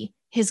see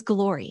his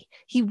glory.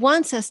 He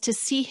wants us to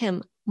see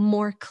him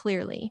more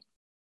clearly.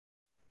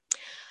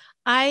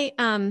 I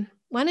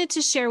wanted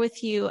to share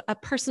with you a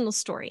personal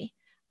story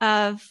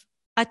of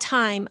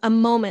a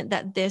moment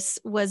that this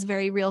was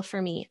very real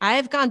for me. I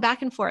have gone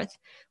back and forth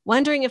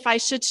wondering if I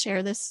should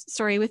share this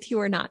story with you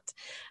or not.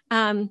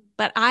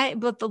 But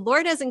the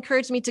Lord has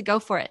encouraged me to go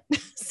for it.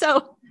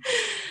 So,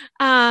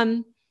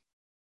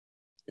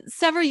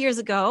 several years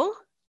ago,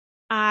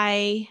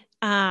 I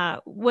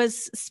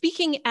was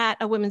speaking at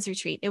a women's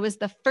retreat. It was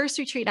the first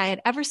retreat I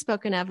had ever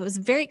spoken of. It was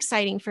very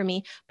exciting for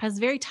me, but I was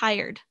very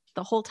tired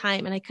the whole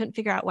time, and I couldn't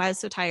figure out why I was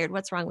so tired.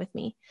 What's wrong with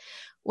me?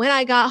 When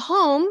I got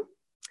home,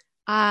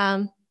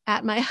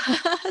 at my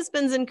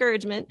husband's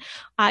encouragement,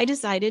 I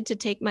decided to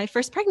take my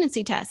first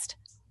pregnancy test.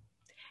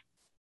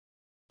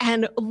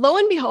 And lo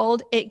and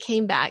behold, it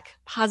came back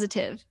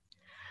positive.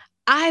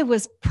 I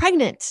was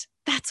pregnant.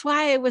 That's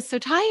why I was so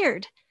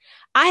tired.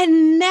 I had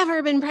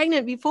never been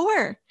pregnant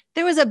before.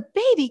 There was a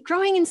baby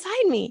growing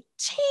inside me.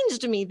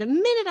 Changed me the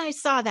minute I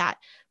saw that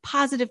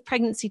positive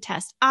pregnancy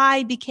test.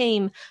 I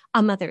became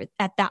a mother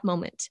at that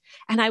moment.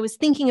 And I was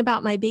thinking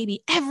about my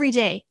baby every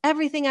day.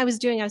 Everything I was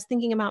doing, I was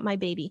thinking about my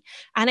baby.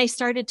 And I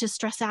started to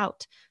stress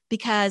out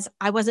because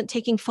I wasn't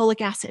taking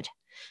folic acid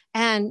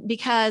and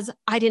because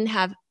I didn't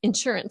have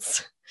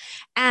insurance.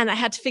 And I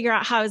had to figure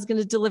out how I was going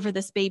to deliver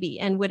this baby,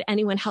 and would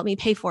anyone help me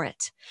pay for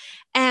it?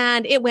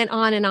 And it went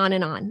on and on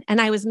and on.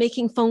 And I was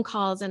making phone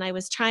calls, and I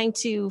was trying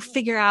to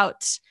figure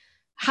out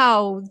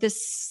how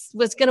this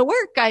was going to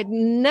work. I'd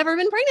never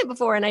been pregnant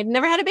before, and I'd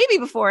never had a baby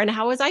before. And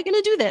how was I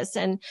going to do this?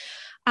 And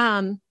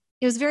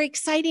it was very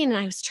exciting, and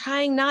I was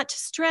trying not to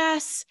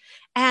stress.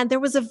 And there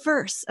was a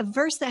verse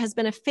that has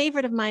been a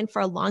favorite of mine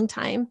for a long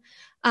time,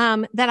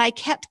 that I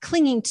kept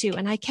clinging to,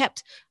 and I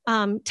kept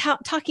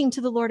talking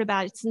to the Lord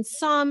about. It's in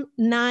Psalm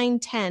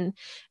 9:10,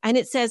 and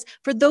it says,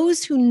 "For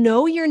those who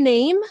know your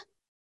name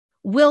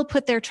will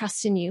put their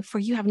trust in you, for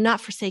you have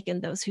not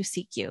forsaken those who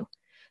seek you."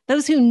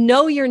 Those who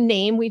know your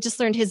name, we just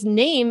learned his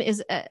name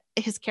is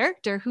his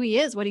character, who he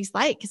is, what he's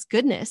like, his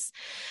goodness.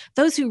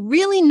 Those who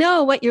really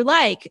know what you're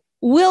like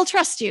will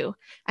trust you.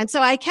 And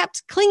so I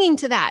kept clinging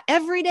to that.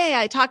 Every day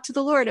I talked to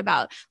the Lord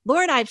about,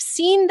 Lord, I've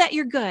seen that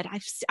you're good.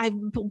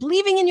 I'm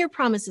believing in your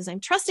promises.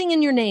 I'm trusting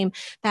in your name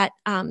that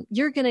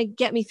you're going to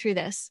get me through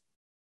this.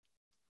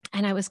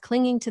 And I was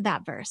clinging to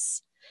that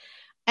verse.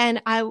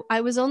 And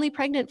I was only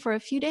pregnant for a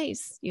few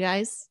days, you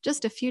guys,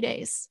 just a few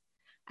days.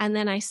 And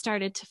then I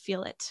started to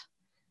feel it.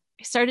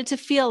 I started to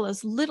feel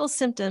those little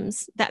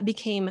symptoms that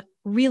became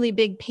really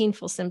big,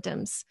 painful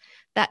symptoms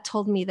that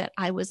told me that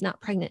I was not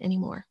pregnant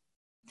anymore.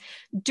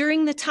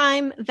 During the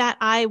time that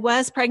I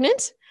was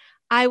pregnant,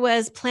 I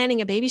was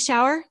planning a baby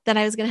shower that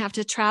I was going to have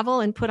to travel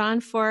and put on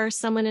for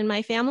someone in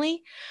my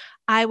family.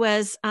 I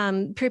was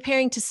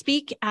preparing to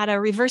speak at a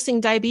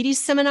reversing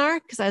diabetes seminar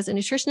because I was a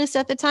nutritionist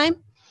at the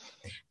time.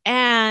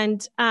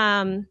 And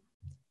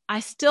I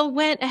still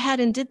went ahead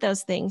and did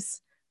those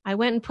things. I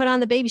went and put on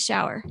the baby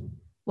shower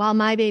while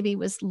my baby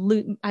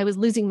I was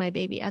losing my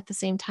baby at the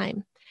same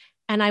time.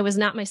 And I was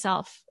not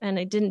myself, and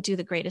I didn't do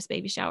the greatest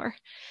baby shower.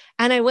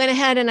 And I went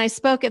ahead and I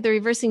spoke at the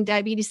reversing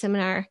diabetes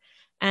seminar,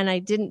 and I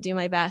didn't do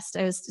my best.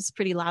 I was just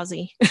pretty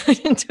lousy. I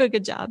didn't do a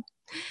good job.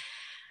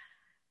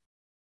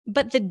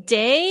 But the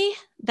day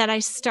that I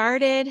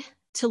started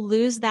to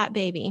lose that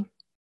baby,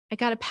 I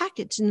got a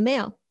package in the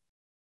mail.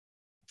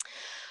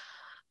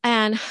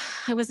 And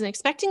I wasn't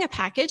expecting a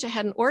package. I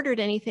hadn't ordered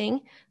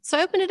anything. So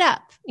I opened it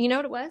up. You know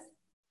what it was?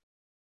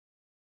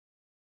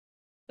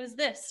 It was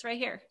this right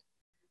here.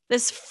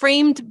 This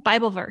framed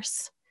Bible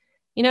verse.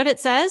 You know what it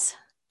says?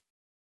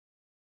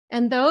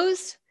 "And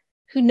those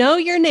who know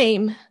your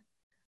name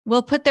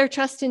will put their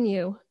trust in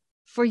you,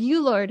 for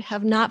you, Lord,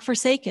 have not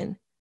forsaken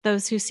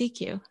those who seek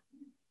you."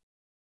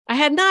 I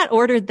had not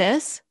ordered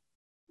this.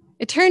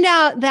 It turned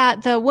out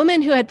that the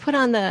woman who had put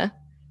on the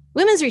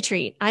women's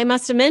retreat, I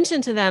must have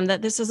mentioned to them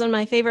that this was one of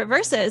my favorite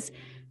verses,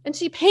 and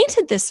she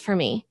painted this for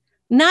me,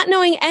 not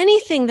knowing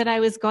anything that I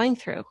was going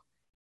through,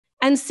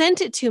 and sent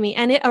it to me.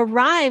 And it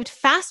arrived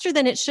faster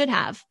than it should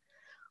have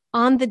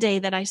on the day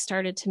that I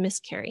started to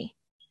miscarry.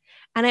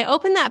 And I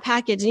opened that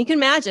package, and you can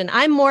imagine,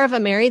 I'm more of a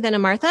Mary than a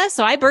Martha,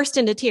 so I burst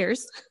into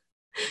tears.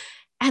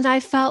 And I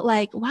felt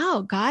like,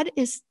 wow, God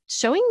is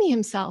showing me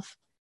himself.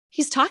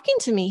 He's talking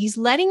to me. He's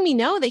letting me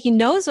know that he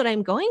knows what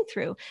I'm going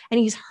through, and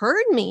he's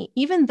heard me,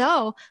 even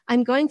though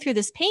I'm going through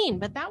this pain.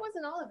 But that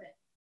wasn't all of it.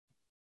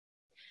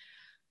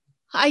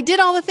 I did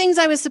all the things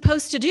I was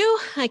supposed to do.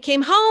 I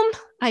came home,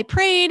 I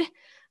prayed,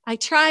 I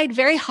tried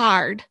very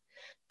hard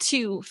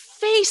to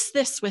face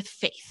this with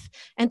faith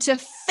and to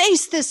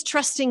face this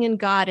trusting in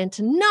God and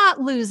to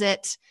not lose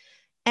it.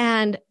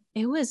 And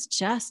it was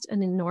just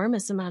an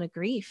enormous amount of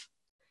grief.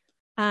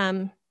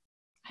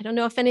 I don't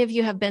know if any of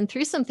you have been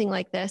through something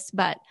like this,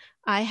 but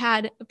I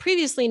had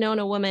previously known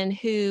a woman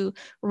who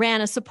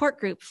ran a support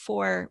group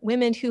for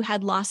women who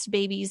had lost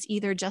babies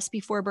either just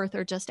before birth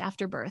or just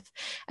after birth.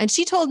 And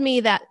she told me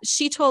that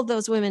she told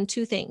those women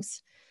two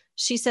things.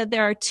 She said,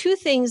 there are two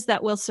things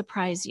that will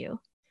surprise you: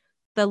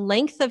 the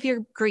length of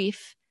your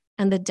grief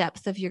and the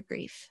depth of your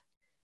grief.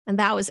 And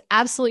that was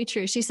absolutely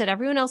true. She said,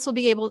 everyone else will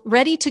be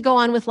ready to go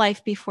on with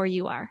life before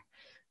you are.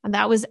 And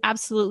that was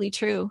absolutely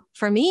true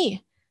for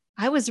me.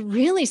 I was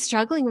really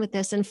struggling with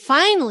this. And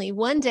finally,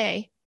 one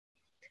day,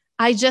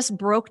 I just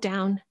broke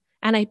down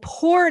and I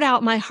poured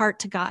out my heart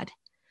to God.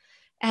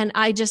 And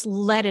I just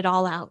let it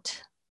all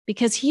out,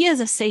 because he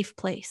is a safe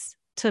place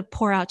to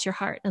pour out your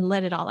heart and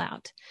let it all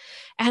out.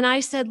 And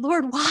I said,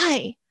 Lord,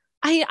 why?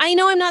 I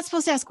know I'm not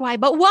supposed to ask why,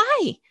 but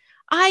why?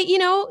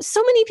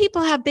 So many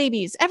people have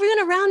babies.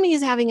 Everyone around me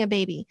is having a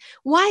baby.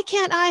 Why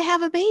can't I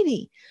have a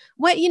baby?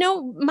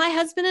 My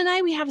husband and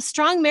I, we have a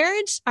strong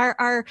marriage.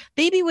 Our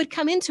baby would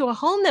come into a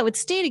home that would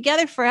stay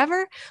together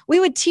forever. We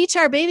would teach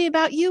our baby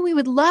about you. We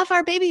would love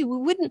our baby. We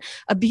wouldn't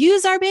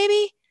abuse our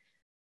baby.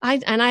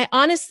 I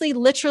honestly,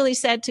 literally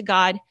said to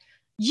God,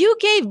 you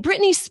gave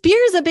Britney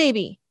Spears a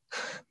baby.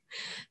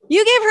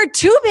 You gave her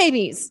 2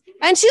 babies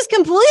and she's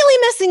completely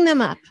messing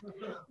them up.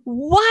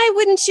 Why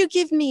wouldn't you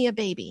give me a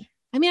baby?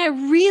 I mean,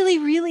 I really,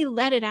 really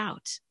let it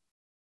out.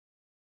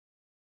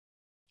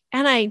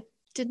 And I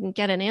didn't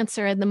get an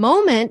answer in the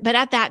moment, but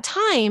at that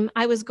time,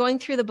 I was going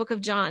through the book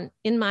of John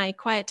in my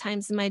quiet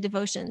times, in my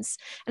devotions.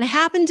 And I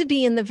happened to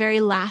be in the very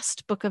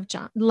last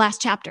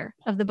chapter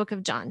of the book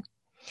of John.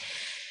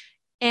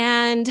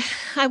 And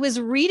I was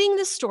reading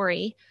the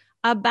story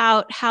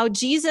about how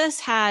Jesus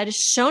had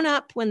shown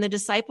up when the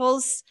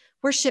disciples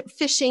were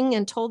fishing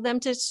and told them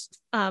to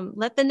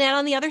let the net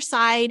on the other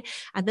side.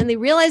 And then they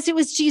realized it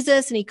was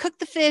Jesus, and he cooked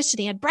the fish and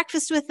he had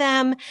breakfast with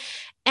them.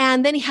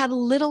 And then he had a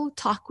little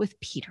talk with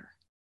Peter.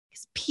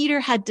 Peter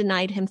had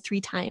denied him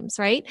 3 times,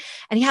 right?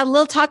 And he had a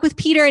little talk with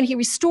Peter, and he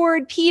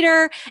restored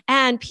Peter,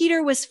 and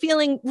Peter was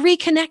feeling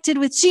reconnected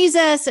with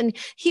Jesus, and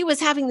he was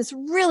having this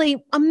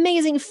really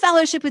amazing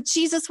fellowship with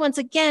Jesus once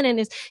again,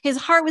 and his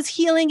heart was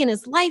healing and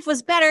his life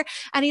was better.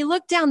 And he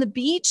looked down the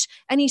beach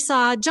and he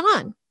saw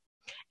John,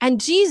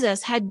 and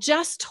Jesus had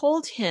just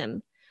told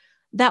him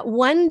that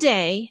one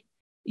day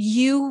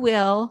you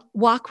will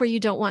walk where you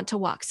don't want to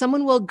walk.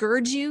 Someone will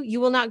gird you. You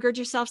will not gird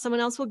yourself.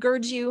 Someone else will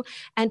gird you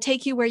and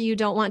take you where you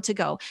don't want to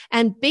go.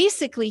 And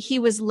basically, he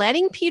was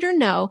letting Peter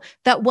know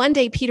that one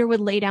day Peter would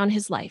lay down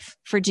his life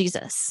for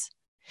Jesus.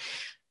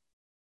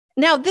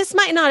 Now, this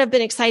might not have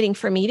been exciting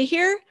for me to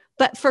hear,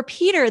 but for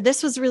Peter,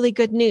 this was really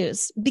good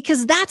news,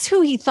 because that's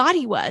who he thought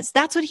he was.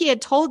 That's what he had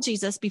told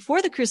Jesus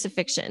before the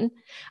crucifixion.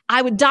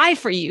 I would die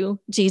for you,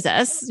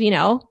 Jesus,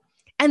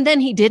 And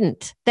then he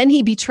didn't. Then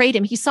he betrayed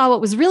him. He saw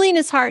what was really in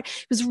his heart.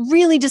 He was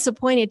really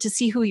disappointed to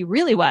see who he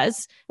really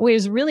was, what he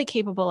was really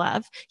capable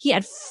of. He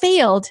had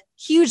failed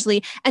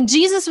hugely. And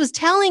Jesus was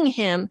telling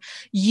him,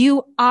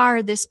 you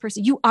are this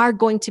person. You are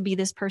going to be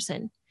this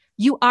person.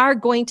 You are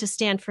going to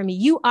stand for me.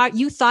 You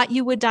thought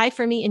you would die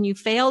for me and you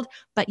failed,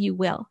 but you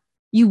will.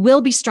 You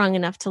will be strong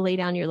enough to lay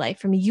down your life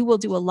for me. You will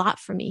do a lot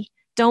for me.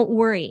 Don't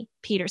worry,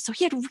 Peter. So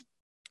he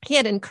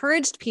had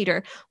encouraged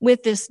Peter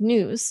with this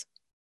news.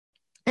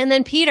 And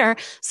then Peter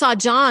saw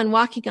John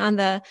walking on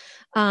the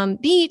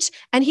beach,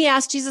 and he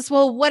asked Jesus,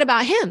 well, what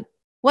about him?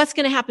 What's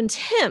going to happen to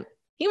him?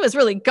 He was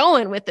really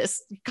going with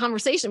this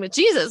conversation with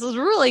Jesus. It was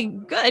really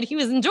good. He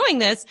was enjoying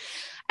this.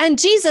 And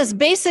Jesus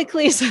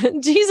basically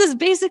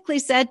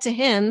said to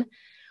him,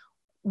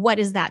 what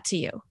is that to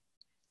you?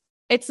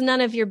 It's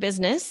none of your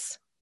business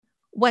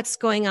what's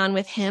going on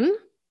with him.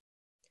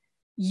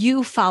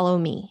 You follow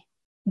me.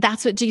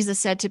 That's what Jesus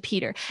said to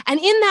Peter. And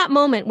in that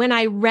moment, when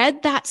I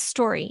read that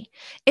story,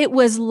 it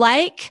was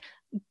like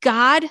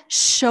God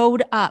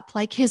showed up,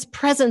 like his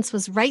presence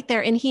was right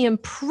there, and he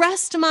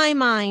impressed my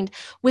mind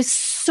with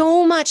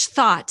so much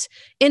thought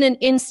in an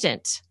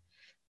instant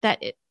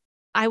that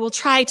I will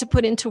try to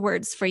put into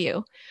words for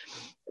you.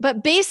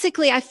 But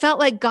basically, I felt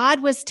like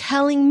God was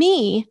telling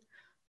me,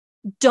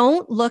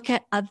 don't look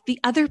at the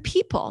other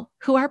people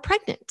who are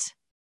pregnant.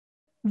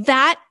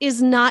 That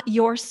is not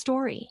your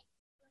story.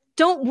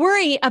 Don't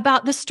worry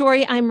about the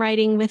story I'm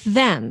writing with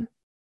them.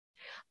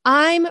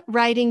 I'm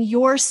writing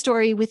your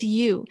story with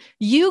you.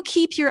 You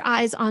keep your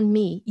eyes on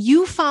me.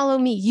 You follow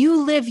me.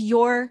 You live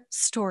your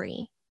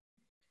story,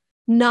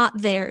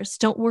 not theirs.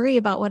 Don't worry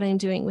about what I'm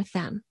doing with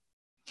them.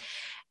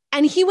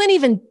 And he went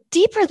even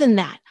deeper than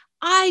that.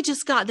 I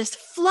just got this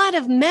flood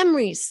of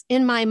memories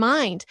in my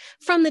mind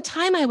from the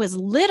time I was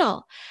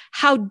little,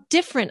 how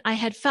different I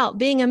had felt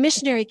being a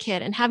missionary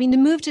kid and having to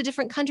move to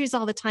different countries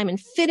all the time and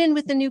fit in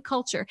with the new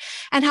culture,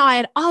 and how I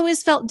had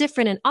always felt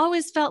different and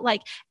always felt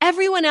like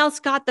everyone else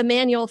got the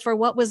manual for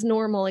what was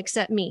normal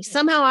except me.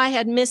 Somehow I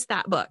had missed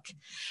that book.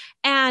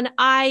 And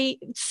I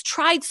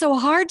tried so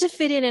hard to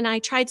fit in, and I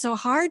tried so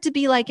hard to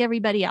be like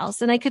everybody else,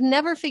 and I could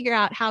never figure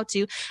out how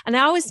to. And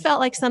I always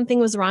felt like something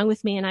was wrong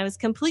with me, and I was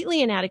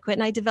completely inadequate.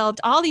 And I developed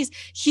all these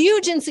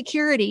huge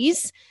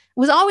insecurities,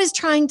 was always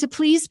trying to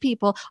please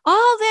people.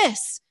 All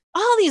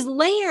these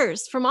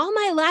layers from all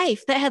my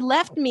life that had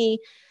left me,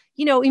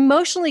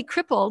 emotionally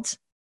crippled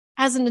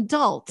as an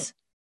adult.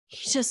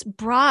 He just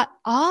brought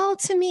all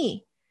to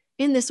me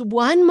in this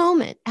one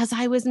moment as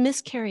I was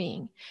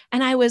miscarrying,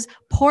 and I was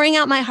pouring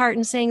out my heart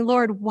and saying,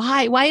 Lord,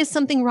 why is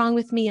something wrong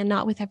with me and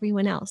not with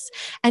everyone else?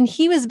 And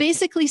he was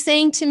basically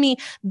saying to me,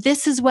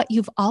 this is what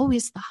you've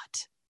always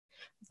thought.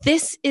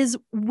 This is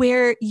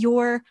where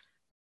you're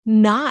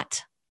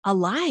not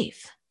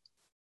alive.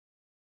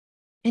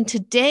 And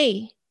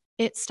today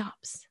it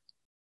stops.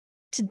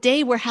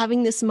 Today we're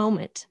having this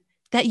moment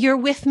that you're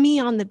with me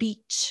on the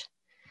beach.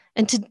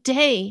 And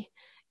today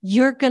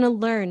you're going to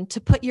learn to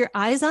put your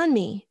eyes on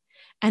me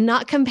and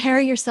not compare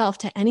yourself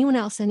to anyone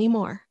else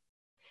anymore,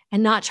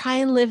 and not try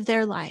and live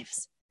their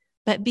lives,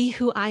 but be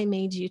who I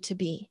made you to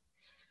be.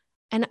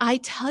 And I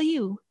tell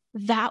you,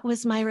 that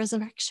was my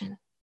resurrection.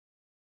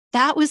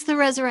 That was the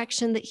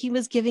resurrection that he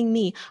was giving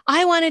me.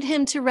 I wanted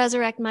him to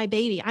resurrect my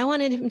baby. I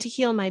wanted him to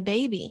heal my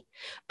baby.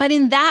 But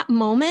in that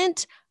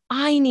moment,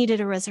 I needed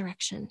a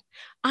resurrection.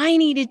 I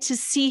needed to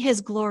see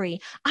his glory.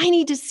 I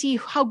need to see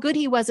how good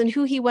he was and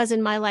who he was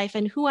in my life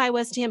and who I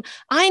was to him.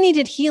 I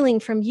needed healing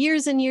from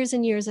years and years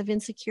and years of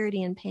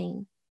insecurity and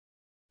pain.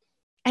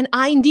 And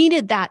I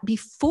needed that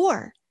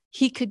before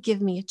he could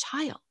give me a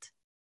child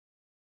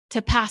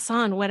to pass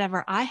on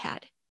whatever I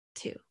had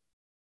to.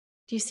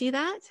 Do you see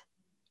that?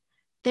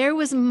 There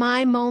was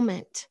my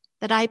moment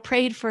that I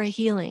prayed for a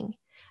healing,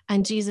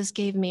 and Jesus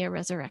gave me a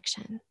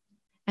resurrection.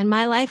 And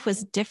my life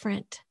was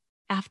different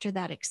after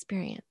that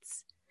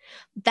experience.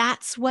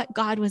 That's what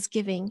God was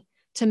giving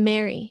to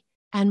Mary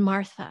and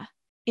Martha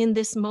in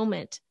this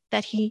moment,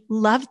 that he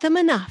loved them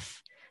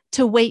enough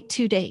to wait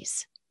 2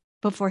 days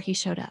before he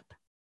showed up.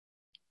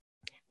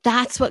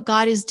 That's what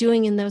God is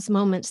doing in those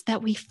moments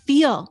that we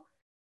feel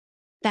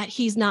that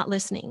he's not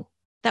listening,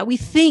 that we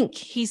think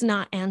he's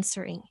not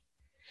answering.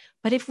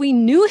 But if we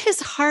knew his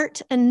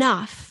heart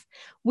enough,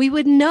 we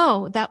would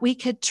know that we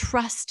could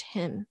trust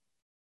him,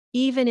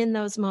 even in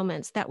those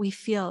moments that we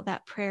feel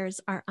that prayers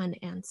are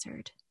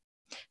unanswered.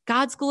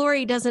 God's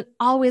glory doesn't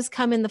always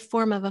come in the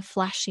form of a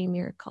flashy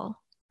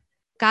miracle.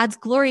 God's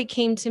glory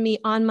came to me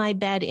on my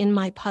bed in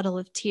my puddle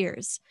of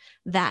tears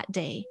that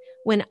day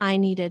when I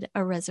needed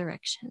a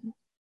resurrection.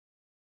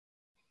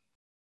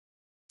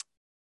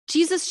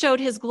 Jesus showed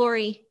his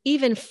glory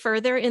even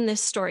further in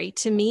this story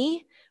to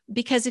me,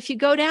 because if you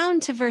go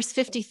down to verse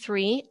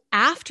 53,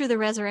 after the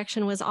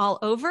resurrection was all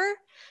over,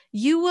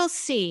 you will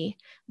see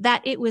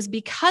that it was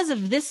because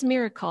of this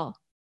miracle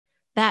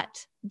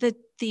that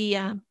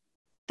the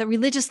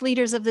religious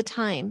leaders of the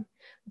time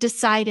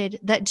decided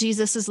that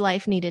Jesus'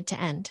 life needed to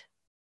end.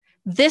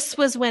 This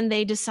was when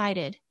they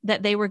decided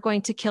that they were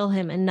going to kill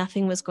him and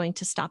nothing was going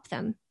to stop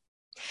them.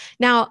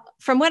 Now,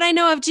 from what I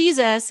know of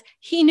Jesus,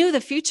 he knew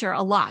the future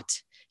a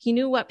lot. He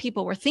knew what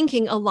people were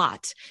thinking a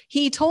lot.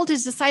 He told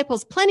his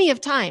disciples plenty of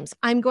times,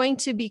 I'm going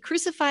to be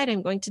crucified,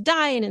 I'm going to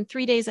die, and in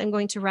 3 days I'm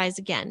going to rise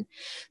again.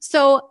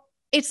 So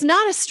it's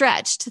not a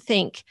stretch to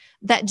think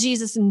that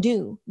Jesus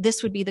knew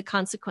this would be the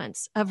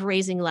consequence of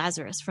raising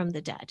Lazarus from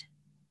the dead.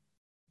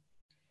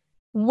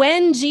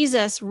 When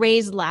Jesus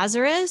raised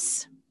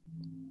Lazarus,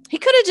 he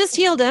could have just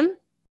healed him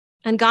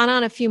and gone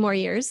on a few more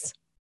years.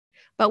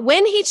 But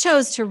when he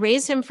chose to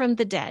raise him from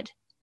the dead,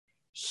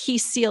 he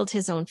sealed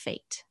his own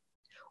fate.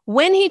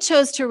 When he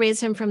chose to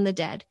raise him from the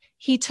dead,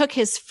 he took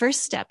his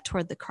first step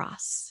toward the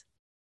cross.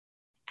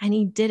 And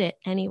he did it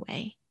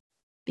anyway,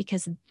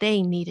 because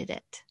they needed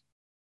it,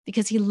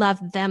 because he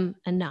loved them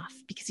enough,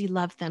 because he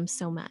loved them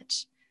so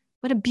much.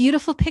 What a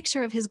beautiful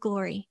picture of his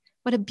glory.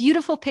 What a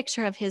beautiful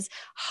picture of his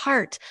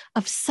heart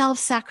of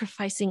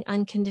self-sacrificing,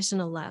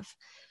 unconditional love.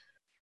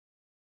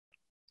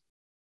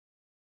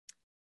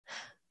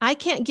 I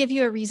can't give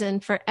you a reason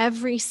for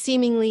every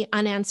seemingly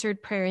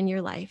unanswered prayer in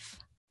your life.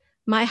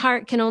 My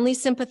heart can only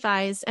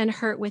sympathize and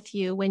hurt with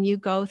you when you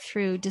go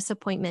through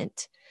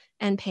disappointment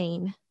and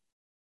pain.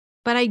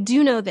 But I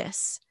do know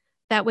this,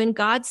 that when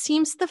God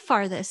seems the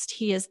farthest,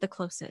 he is the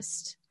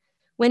closest.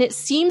 When it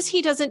seems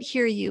he doesn't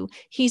hear you,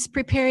 he's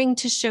preparing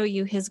to show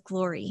you his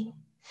glory.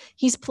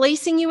 He's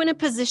placing you in a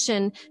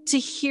position to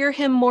hear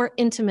him more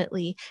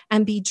intimately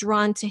and be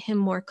drawn to him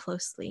more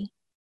closely.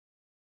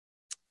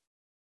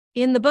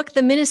 In the book,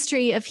 The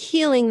Ministry of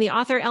Healing, the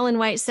author Ellen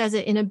White says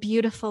it in a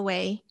beautiful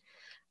way.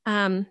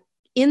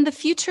 In the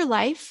future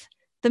life,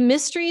 the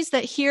mysteries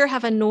that here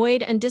have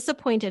annoyed and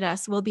disappointed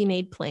us will be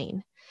made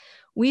plain.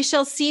 We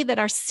shall see that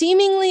our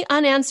seemingly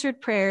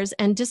unanswered prayers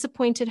and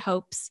disappointed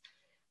hopes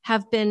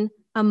have been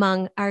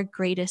among our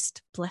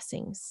greatest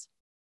blessings.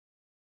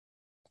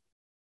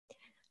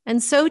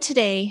 And so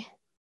today,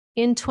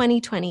 in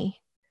 2020,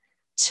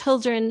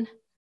 children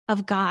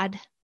of God,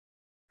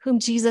 whom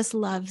Jesus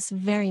loves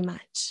very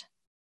much,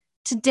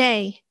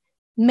 today,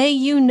 may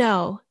you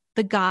know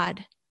the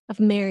God of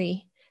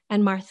Mary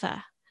and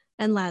Martha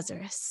and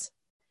Lazarus.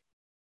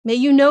 May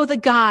you know the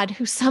God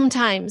who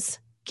sometimes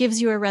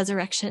gives you a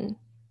resurrection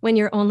when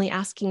you're only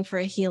asking for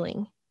a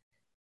healing.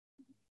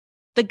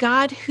 The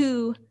God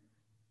who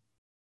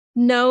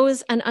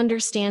knows and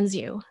understands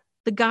you.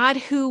 The God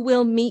who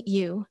will meet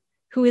you,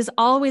 who is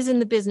always in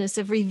the business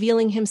of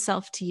revealing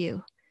himself to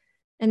you.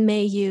 And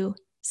may you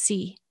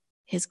see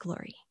his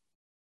glory.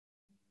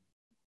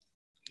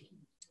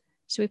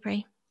 Should we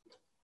pray?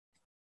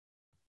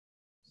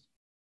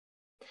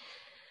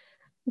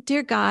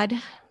 Dear God,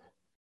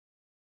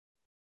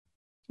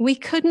 we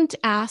couldn't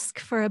ask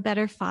for a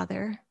better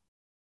Father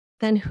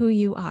than who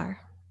you are.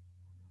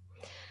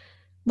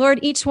 Lord,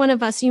 each one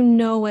of us, you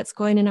know what's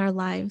going in our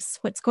lives,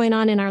 what's going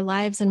on in our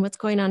lives and what's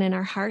going on in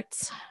our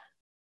hearts.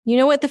 You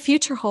know what the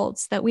future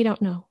holds that we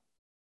don't know.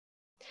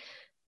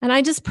 And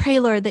I just pray,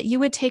 Lord, that you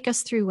would take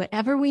us through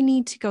whatever we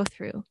need to go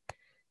through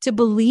to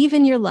believe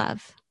in your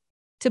love,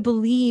 to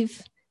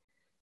believe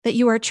that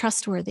you are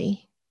trustworthy,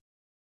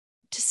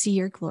 to see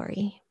your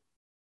glory.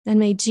 And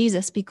may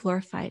Jesus be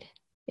glorified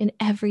in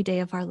every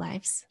day of our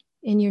lives.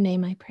 In your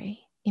name I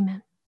pray.